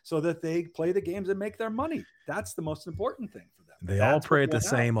vaccinated so that they play the games and make their money. That's the most important thing for them. They all pray at the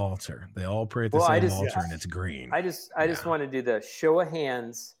same altar. They all pray at the same altar, and it's green. I just want to do the show of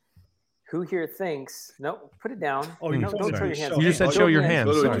hands. Who here thinks? No, put it down. Oh, don't show your hands. You just said show your hands.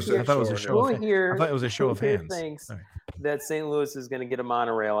 Sorry. I thought it was a show of hands. I thought it was a show of hands. Thinks that St. Louis is going to get a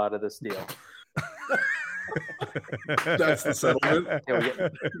monorail out of this deal. That's the settlement.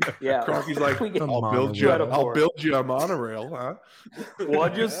 Yeah. Kroenke's like, I'll build you a monorail, huh?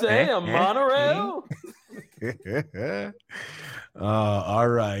 What'd you say? A monorail? All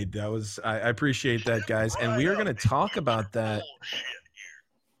right. I appreciate that, guys. And we are going to talk about that.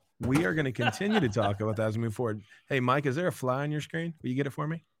 We are going to continue to talk about that as we move forward. Hey, Mike, is there a fly on your screen? Will you get it for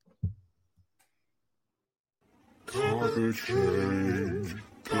me? Garbage change.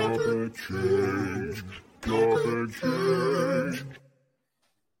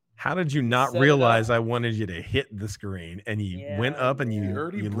 How did you not realize I wanted you to hit the screen and you went up and you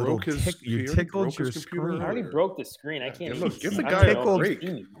tickled your screen? I already broke the screen. I can't even give the guy a break.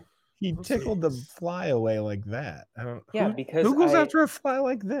 He tickled the fly away like that. Because who goes after a fly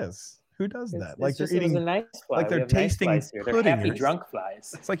like this? Who does that? Like they're eating, a nice fly. like they're tasting pudding. They're happy drunk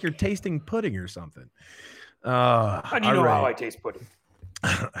flies. It's like you're tasting pudding or something. How do you know how I taste pudding?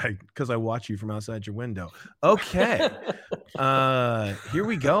 Because I watch you from outside your window. Okay. Here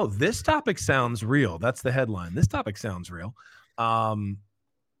we go. This topic sounds real. That's the headline. This topic sounds real. Who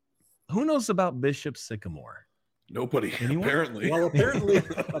knows about Bishop Sycamore? Nobody, Anyone? apparently. Well,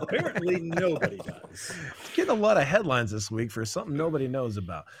 apparently nobody does. It's getting a lot of headlines this week for something nobody knows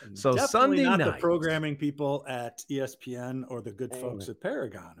about. So Definitely Sunday not night, the programming people at ESPN or the good folks at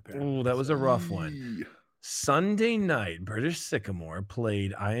Paragon. Apparently, ooh, that was a rough one. Eee. Sunday night, British Sycamore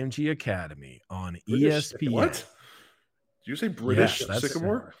played IMG Academy on British ESPN. What? Did you say British Yes, that's-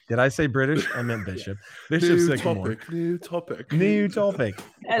 Sycamore? Did I say British? I meant Bishop. Bishop New Sycamore. topic. New topic. New topic.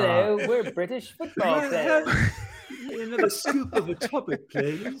 Hello, we're British football players. Another scoop of a topic,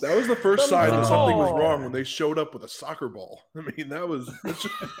 please. That was the first sign that something was Oh. wrong when they showed up with a soccer ball. I mean, that was.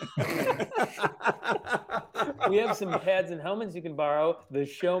 We have some pads and helmets you can borrow. The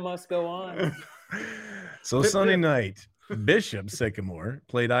show must go on. So Pip, Sunday pip. night, Bishop Sycamore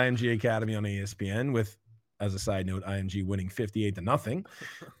played IMG Academy on ESPN with, as a side note, IMG winning 58-0.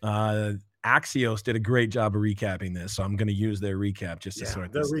 Axios did a great job of recapping this, so I'm going to use their recap just to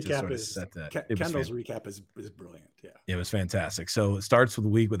sort the this. recap to sort of is set that. It was Kendall's recap is brilliant. Yeah. It was fantastic. So it starts with the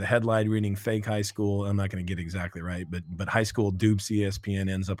week with a headline reading fake high school. I'm not going to get exactly right, but high school dupes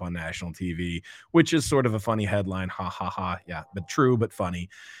ESPN ends up on national TV, which is sort of a funny headline. Ha ha ha. Yeah, but true, but funny.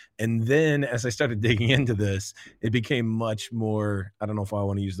 And then as I started digging into this, it became much more, I don't know if I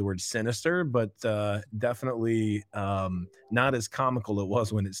want to use the word sinister, but definitely not as comical it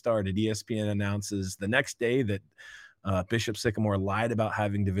was when it started. ESPN announces the next day that Bishop Sycamore lied about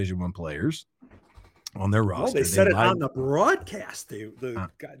having Division I players on their roster. Well, they said it lied- on the broadcast.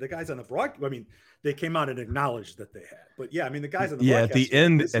 The guys on the broadcast. I mean, they came out and acknowledged that they had. But yeah, I mean, the guys on the yeah, broadcast.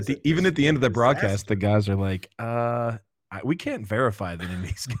 at the end, even at the end of the disaster. broadcast, the guys are like, we can't verify that any of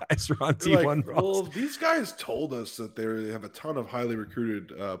these guys are on They're T1 like, well, roster. these guys told us that they have a ton of highly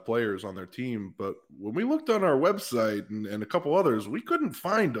recruited players on their team, but when we looked on our website and a couple others, we couldn't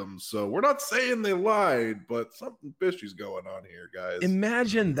find them. So we're not saying they lied, but something fishy's going on here, guys.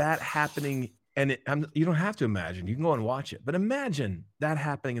 Imagine that happening, and you don't have to imagine. You can go and watch it, but imagine that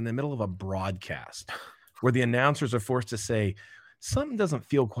happening in the middle of a broadcast where the announcers are forced to say, something doesn't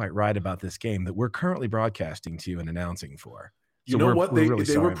feel quite right about this game that we're currently broadcasting to you and announcing for. You So know we're- what? we're They really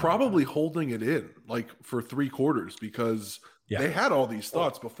they sorry were about probably holding it in like for 3 quarters because Yeah. they had all these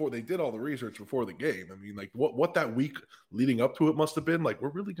thoughts before they did all the research before the game. I mean, like what that week leading up to it must have been like, we're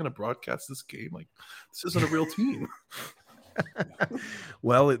really going to broadcast this game? Like, this isn't a real team.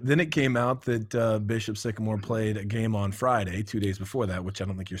 Well, then it came out that Bishop Sycamore played a game on Friday, 2 days before that, which I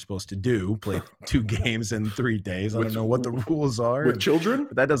don't think you're supposed to do. Play 2 games in 3 days. I don't know what the rules are. With children?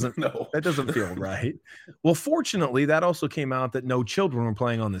 But that doesn't No. that doesn't feel right. Well, fortunately, that also came out that no children were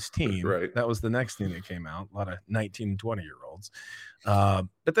playing on this team. Right. That was the next thing that came out. A lot of 19 and 20-year-olds.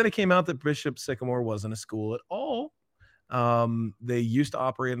 But then it came out that Bishop Sycamore wasn't a school at all. They used to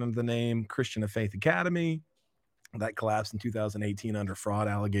operate under the name Christian of Faith Academy. That collapsed in 2018 under fraud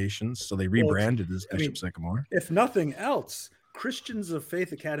allegations. So they rebranded as Bishop Sycamore. If nothing else, Christians of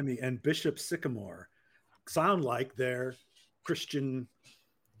Faith Academy and Bishop Sycamore sound like they're Christian,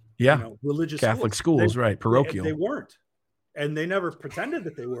 Yeah. religious Catholic schools, right? Parochial. They weren't, and they never pretended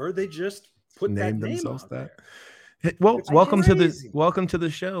that they were. They just put that Named name themselves out that. there. Well, It's welcome crazy. to the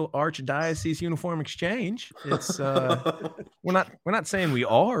show, Archdiocese Uniform Exchange. It's we're not saying we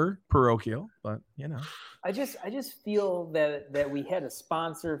are parochial, but I just feel that we had a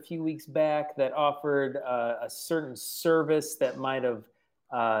sponsor a few weeks back that offered a certain service that might have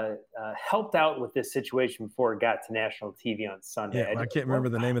helped out with this situation before it got to national TV on Sunday. yeah. I can't remember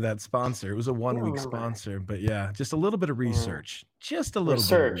the name of that sponsor. It was a 1-week remember. sponsor, but yeah, just a little bit of research, just a little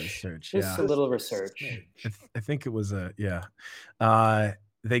bit of research. Just Yeah, a little research. I think it was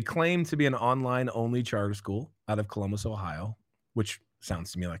they claim to be an online only charter school out of Columbus, Ohio, which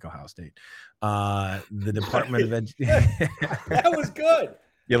sounds to me like Ohio State. The Department of Education. That was good.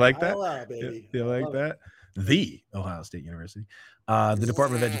 You like that? Voila, baby. You like Love that? The Ohio State University. The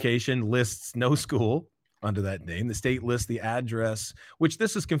Department of Education lists no school under that name. The state lists the address, which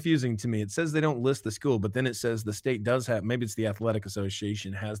this is confusing to me. It says they don't list the school, but then it says the state does have, maybe it's the Athletic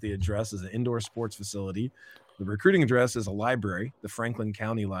Association, has the address as an indoor sports facility. The recruiting address is a library, the Franklin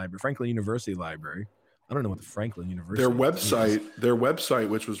County Library, Franklin University Library. I don't know what the Franklin University Their website,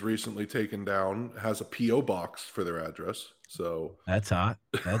 which was recently taken down, has a PO box for their address. So That's hot.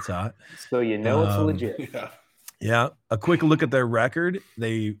 That's hot. So it's legit. yeah, Yeah, a quick look at their record.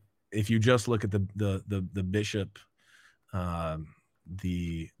 If you just look at the bishop,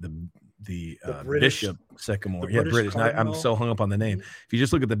 the British- Bishop Sycamore, the yeah, British British. I'm Cardinal. so hung up on the name. If you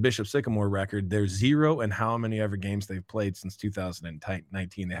just look at the Bishop Sycamore record, they're 0 and how many ever games they've played since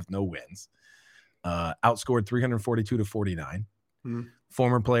 2019. They have no wins. Outscored 342-49. Hmm.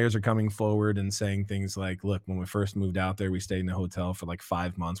 former players are coming forward and saying things like, look, when we first moved out there, we stayed in a hotel for like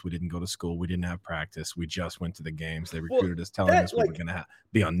 5 months. We didn't go to school. We didn't have practice. We just went to the games. They recruited us, telling us we were going to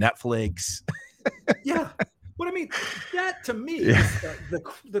be on Netflix. Yeah. But I mean, that to me Yeah. is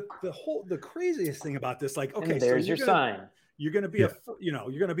the craziest thing about this. Like, okay, And there's so your sign. you're going to be you're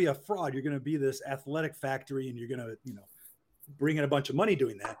going to be a fraud. You're going to be this athletic factory, and you're going to, bring in a bunch of money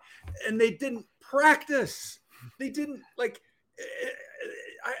doing that. And they didn't practice. They didn't like.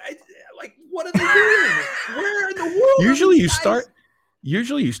 I like. What are they doing? Where in the world? Usually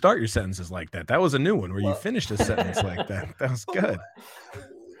you start your sentences like that. That was a new one where you finished a sentence like that. That was good.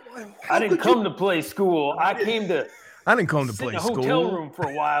 I didn't come to play school. I came to play sit in a school. hotel room for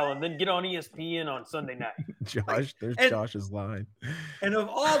a while and then get on ESPN on Sunday night. Josh, there's Josh's line. And of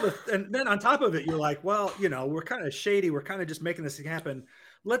all and then on top of it, you're like, well, we're kind of shady. We're kind of just making this happen.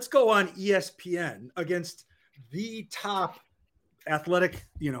 Let's go on ESPN against the top athletic,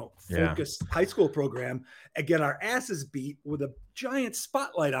 focused high school program and get our asses beat with a giant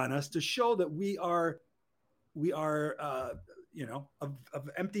spotlight on us to show that we are of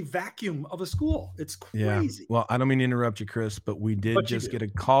empty vacuum of a school. It's crazy. Yeah. Well, I don't mean to interrupt you, Chris, but we did just get a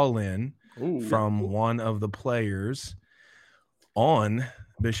call in from one of the players on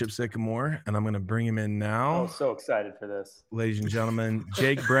Bishop Sycamore, and I'm going to bring him in now. I'm so excited for this. Ladies and gentlemen,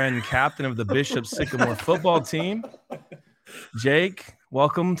 Jake Bren, captain of the Bishop Sycamore football team. Jake,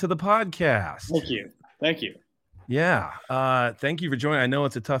 welcome to the podcast. Thank you. Yeah. Thank you for joining. I know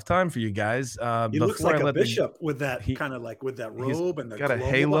it's a tough time for you guys. He looks like a bishop with that kind of like with that robe and the got a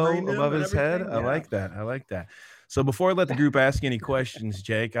halo above his head. I like that. So before I let the group ask any questions,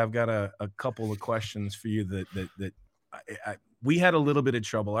 Jake, I've got a couple of questions for you that we had a little bit of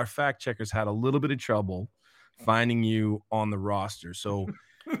trouble. Our fact checkers had a little bit of trouble finding you on the roster. So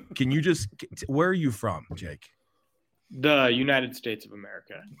can you where are you from, Jake? The United States of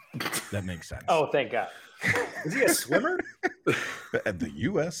America. That makes sense. Oh, thank God. Is he a swimmer? The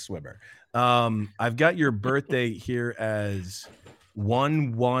U.S. swimmer. I've got your birthday here as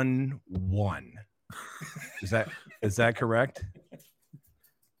 111. Is that correct?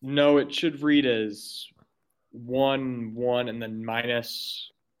 No, it should read as 1 and then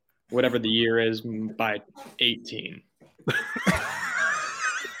minus whatever the year is by 18.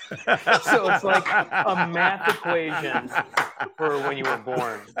 So it's like a math equation for when you were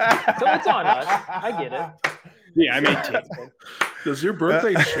born. So it's on us. I get it. Yeah, I'm 18. Does your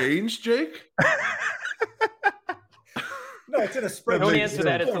birthday change, Jake? No, it's in a spreadsheet. Don't answer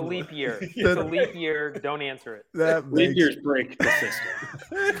that. It's a leap year. It's a leap year. Don't answer it. Leap years break the system.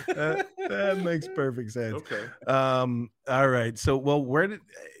 that makes perfect sense. Okay. All right. So,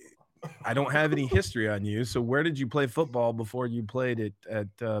 I don't have any history on you. So where did you play football before you played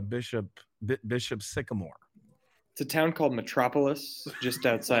at Bishop Sycamore? It's a town called Metropolis, just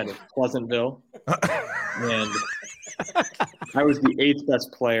outside of Pleasantville. And I was the 8th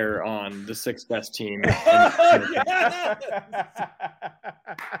best player on the 6th best team.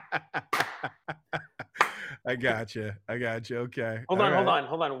 I got you. Okay. Hold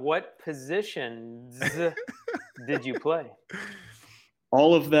on. What positions did you play?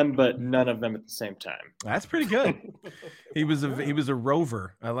 All of them, but none of them at the same time. That's pretty good. He was a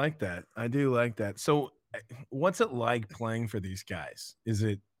rover. I like that. I do like that. So what's it like playing for these guys? Is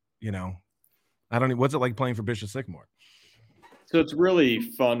it, what's it like playing for Bishop Sycamore? So it's really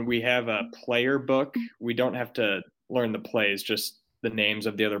fun. We have a player book. We don't have to learn the plays, just the names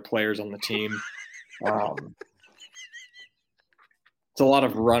of the other players on the team. It's a lot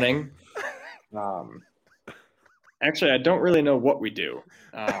of running. Actually, I don't really know what we do.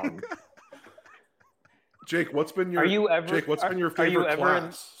 Jake, what's been your favorite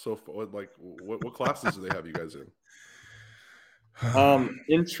class? So, like, what classes do they have you guys in?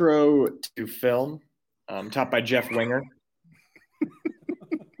 Intro to film, taught by Jeff Winger.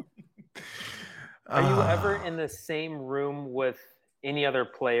 Are you ever in the same room with any other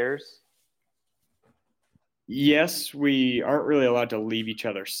players? Yes, we aren't really allowed to leave each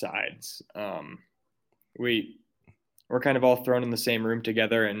other's sides. We're kind of all thrown in the same room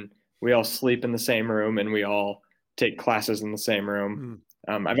together, and we all sleep in the same room, and we all take classes in the same room.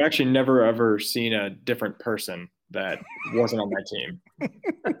 I've actually never ever seen a different person that wasn't on my team.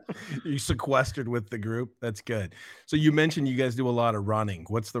 You sequestered with the group. That's good. So you mentioned you guys do a lot of running.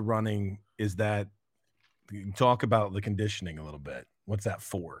 What's the running? Talk about the conditioning a little bit. What's that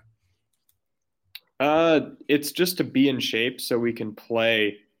for? It's just to be in shape so we can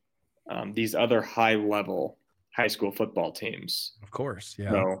play these other high-level high school football teams. Of course,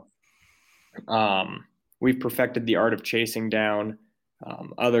 yeah. So we've perfected the art of chasing down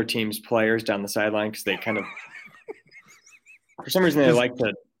other teams' players down the sideline because they kind of For some reason,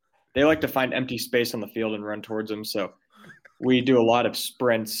 they like to find empty space on the field and run towards them. So we do a lot of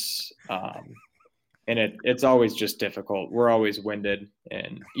sprints, and it's always just difficult. We're always winded,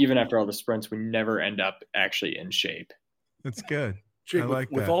 and even after all the sprints, we never end up actually in shape. That's good. Jake, I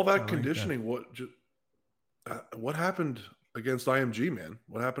like with that. all I that like conditioning, what happened against IMG, man?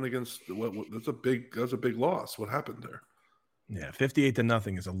 What happened against that's a big loss. What happened there? Yeah,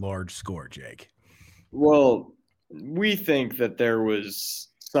 58-0 is a large score, Jake. Well, we think that there was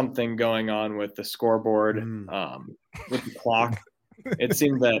something going on with the scoreboard, with the clock. It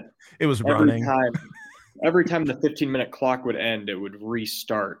seemed that it was running. Every time the 15-minute clock would end, it would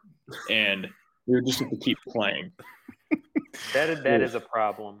restart, and we would just have to keep playing. That is a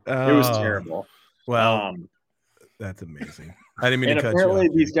problem. It was terrible. Well, that's amazing. I didn't mean to cut you off. And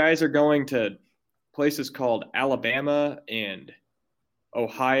apparently these guys are going to places called Alabama and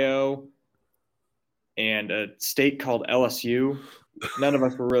Ohio and a state called LSU. None of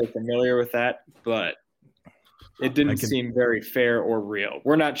us were really familiar with that, but it didn't seem very fair or real.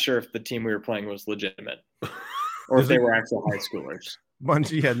 We're not sure if the team we were playing was legitimate or if they were actual high schoolers.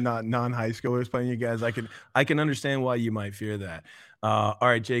 Bunch you had non-high schoolers playing you guys. I can understand why you might fear that. All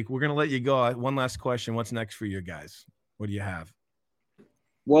right, Jake, we're gonna let you go. One last question. What's next for you guys? What do you have?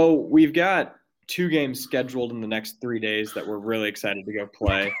 Well, we've got 2 games scheduled in the next 3 days that we're really excited to go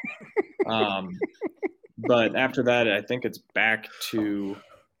play. But after that, I think it's back to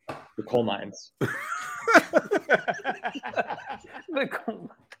the coal mines.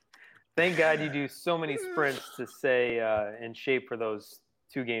 Thank God you do so many sprints to stay in shape for those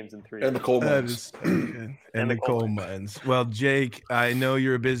 2 games in 3 days. And the coal mines. And the coal mines. Well, Jake, I know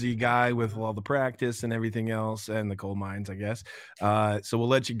you're a busy guy with all the practice and everything else and the coal mines, I guess. So we'll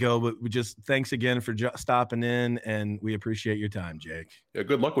let you go, but we just thanks again for stopping in, and we appreciate your time, Jake. Yeah,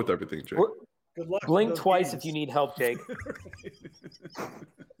 good luck with everything, Jake. Good luck. Blink twice if you need help, Jake.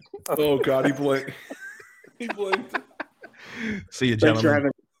 Oh, God, he blinked. He blinked. See you,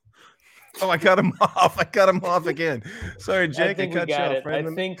 gentlemen. Oh, I cut him off. I cut him off again. Sorry, Jake. I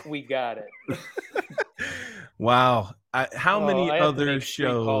think we got it. Wow. How many other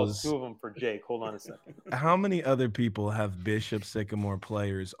shows? 2 of them for Jake. Hold on a second. How many other people have Bishop Sycamore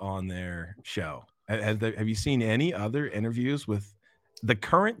players on their show? Have you seen any other interviews with the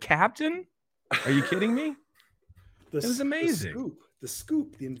current captain? Are you kidding me? It was amazing. The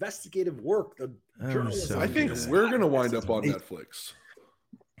scoop, the investigative work, the journalism. I think we're going to wind up on Netflix.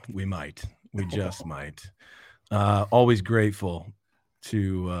 We might. We just might. Always grateful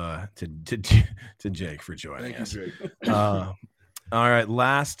to Jake for joining us. Thank you, Jake. All right.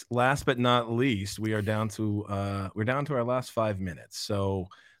 Last but not least, we are down to our last 5 minutes. So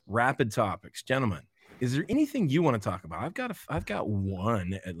rapid topics, gentlemen. Is there anything you want to talk about? I've got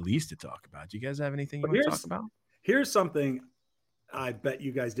one at least to talk about. Do you guys have anything you want to talk about? Here's something I bet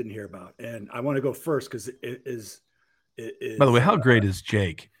you guys didn't hear about, and I want to go first because it is. By the way, how great is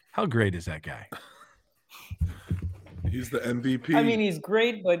Jake? How great is that guy? He's the MVP. I mean, he's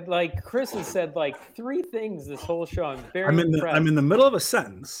great, but like Chris has said, like 3 things this whole show. I'm in the middle of a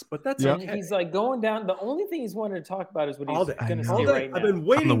sentence, but that's okay. He's like going down. The only thing he's wanted to talk about is what he's going to say right now. I've been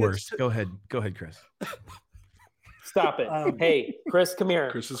waiting. I'm the worst. Go ahead, Chris. Stop it. Hey, Chris, come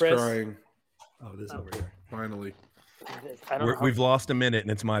here. Chris is crying. Oh, this is over here. Finally. We've lost a minute, and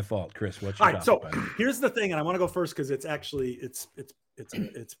it's my fault, Chris. What's your so here's the thing, and I want to go first because it's actually it's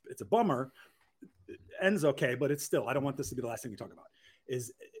a bummer. It ends okay, but it's still. I don't want this to be the last thing we talk about.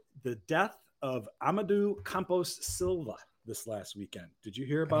 Is the death of Amadou Campos Silva this last weekend? Did you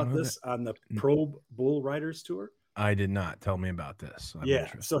hear about this on the Pro Bull Riders Tour? I did not. Tell me about this.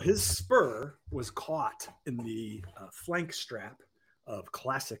 So his spur was caught in the flank strap of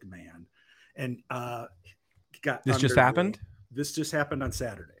Classic Man, and this just happened. This just happened on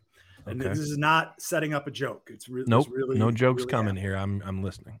Saturday, and this is not setting up a joke. It's really no jokes really coming here. I'm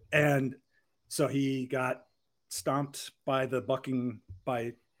listening. And so he got stomped by the bucking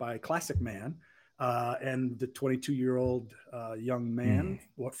by Classic Man, and the 22-year-old young man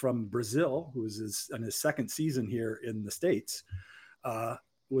from Brazil, who is in his 2nd season here in the States,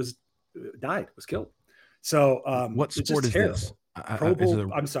 was killed. So what sport is this? Pro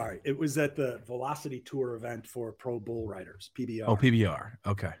Bull. I'm sorry. It was at the Velocity Tour event for Pro Bull Riders, PBR. Oh, PBR.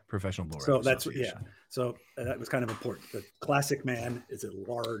 Okay, Professional Bull Riders. So that's So that was kind of important. The Classic Man is a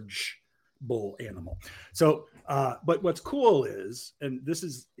large bull animal. So, but what's cool is, and this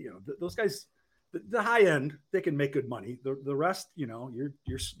is, those guys, the high end, they can make good money. The rest,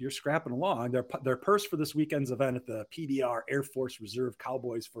 you're scrapping along. Their purse for this weekend's event at the PBR Air Force Reserve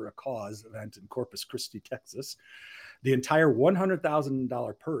Cowboys for a Cause event in Corpus Christi, Texas. The entire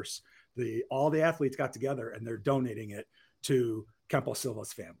 $100,000 purse, all the athletes got together and they're donating it to Campo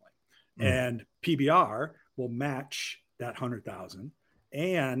Silva's family. Mm. And PBR will match that 100,000.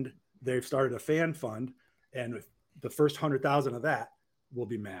 And they've started a fan fund, and the first 100,000 of that will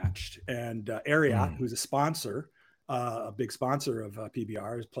be matched. And Ariat, who's a sponsor, a big sponsor of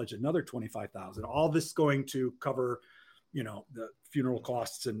PBR, has pledged another 25,000. All this going to cover, the funeral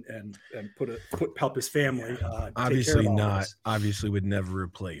costs and help his family. Obviously not. Obviously would never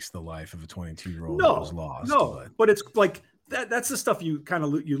replace the life of a 22-year-old who was lost. No, but it's like that's the stuff you kind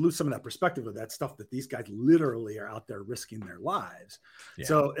of you lose some of that perspective of that stuff that these guys literally are out there risking their lives. Yeah.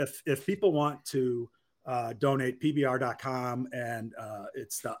 So if people want to donate, PBR.com, and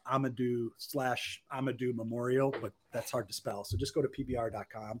it's the Amadou Memorial, but that's hard to spell. So just go to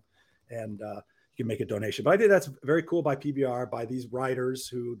PBR.com and you can make a donation. But I think that's very cool by PBR, by these riders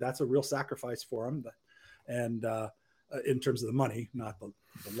who that's a real sacrifice for them. And in terms of the money, not the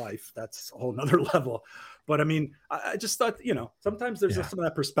life, that's a whole nother level. But I mean, I just thought, sometimes there's some of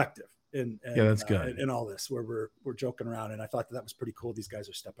that perspective in that's good in all this where we're joking around. And I thought that was pretty cool. These guys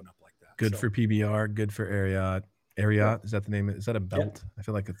are stepping up like that. Good for PBR, good for Ariat. Ariat, is that the name? Is that a belt? Yeah. I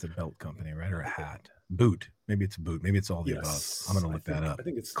feel like it's a belt company, right? Or a hat. Boot. Maybe it's a boot. Maybe it's all the above. I'm going to look that up. I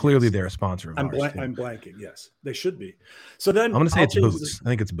think it's clearly they're a sponsor of ours. I'm blanking. Yes, they should be. So then I'm going to say it's boots. I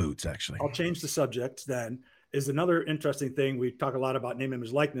think it's boots, actually. I'll change the subject then. Is another interesting thing. We talk a lot about name,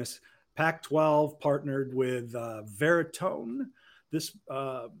 image, likeness. Pac-12 partnered with Veritone this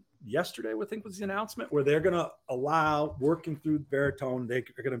yesterday, I think was the announcement, where they're going to allow, working through Veritone, they're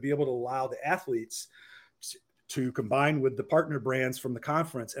going to be able to allow the athletes to combine with the partner brands from the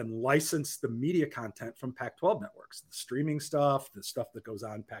conference and license the media content from Pac-12 networks, the streaming stuff, the stuff that goes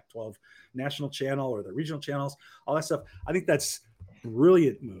on Pac-12 national channel or the regional channels, all that stuff. I think that's a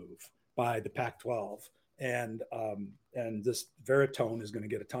brilliant move by the Pac-12. And this Veritone is going to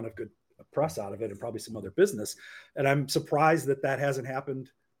get a ton of good press out of it and probably some other business. And I'm surprised that hasn't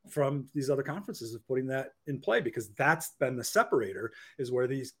happened from these other conferences of putting that in play, because that's been the separator, is where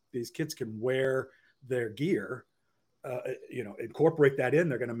these kids can wear their gear, incorporate that in.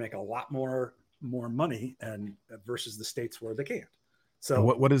 They're going to make a lot more money and versus the states where they can't. So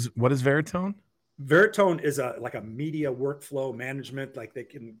what is Veritone? Veritone is like a media workflow management. Like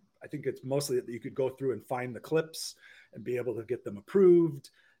I think it's mostly that you could go through and find the clips and be able to get them approved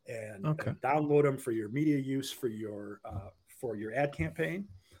and download them for your media use for your ad campaign.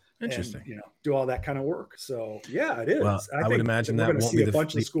 Interesting. And, do all that kind of work. So yeah, it is. Well, I would imagine that won't be a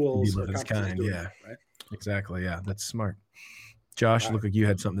bunch of schools of its kind. Yeah, that, right? Exactly. Yeah, that's smart. Josh, look like you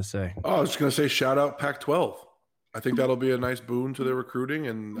had something to say. Oh, I was just going to say, shout out Pac-12. I think that'll be a nice boon to their recruiting.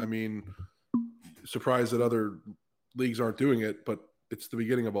 And I mean, surprised that other leagues aren't doing it, but it's the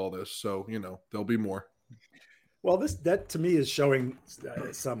beginning of all this. So, there'll be more. Well, that to me is showing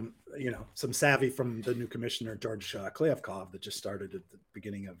some savvy from the new commissioner, George Kliavkov, that just started at the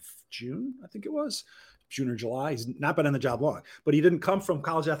beginning of June. I think it was June or July. He's not been on the job long, but he didn't come from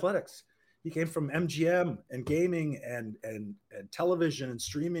college athletics. He came from MGM and gaming and television and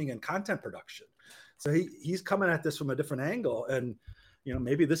streaming and content production. So he's coming at this from a different angle. And,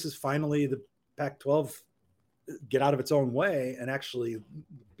 maybe this is finally the Pac-12 get out of its own way and actually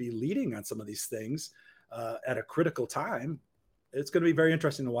be leading on some of these things at a critical time. It's going to be very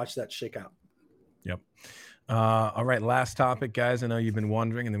interesting to watch that shake out. Yep. All right. Last topic, guys. I know you've been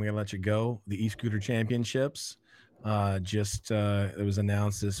wondering, and then we're going to let you go. The e-scooter championships. It was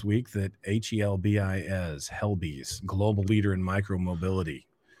announced this week that Helbiz, global leader in micro mobility,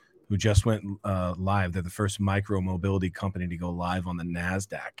 who just went live. They're the first micro mobility company to go live on the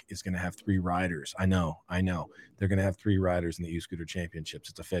NASDAQ, is going to have 3 riders. I know. They're going to have 3 riders in the e-scooter championships.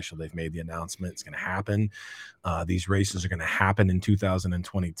 It's official. They've made the announcement. It's going to happen. These races are going to happen in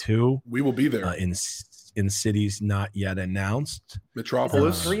 2022. We will be there. In cities not yet announced.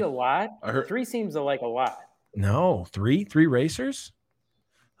 Metropolis. Is 3 a lot? I heard 3 seems like a lot. No, 3 racers?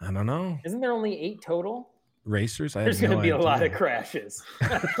 I don't know. Isn't there only 8 total? Racers? There's going to be a lot of crashes.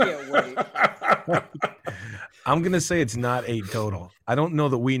 I can't wait. I'm going to say it's not 8 total. I don't know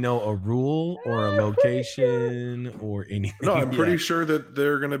that we know a rule or a location or anything. No, I'm pretty sure that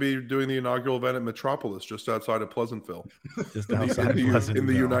they're going to be doing the inaugural event at Metropolis, just outside of Pleasantville. Just outside of Pleasantville. In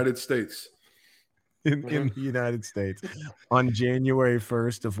the United States. In the United States on January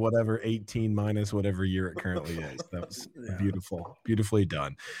 1st of whatever 18 minus whatever year it currently is. That was beautiful, beautifully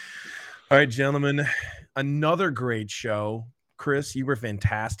done. All right, gentlemen, another great show. Chris, you were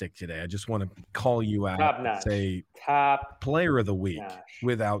fantastic today. I just want to call you out and say top player of the week,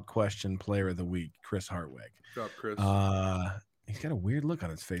 without question, player of the week, Chris Hartwig. Good job, Chris. He's got a weird look on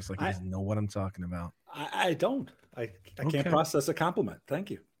his face, like he doesn't know what I'm talking about. I don't. I can't process a compliment. Thank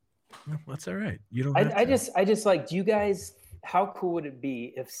you. Well, that's all right. You don't. Have I to. just like. Do you guys? How cool would it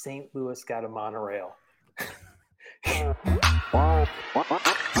be if St. Louis got a monorail?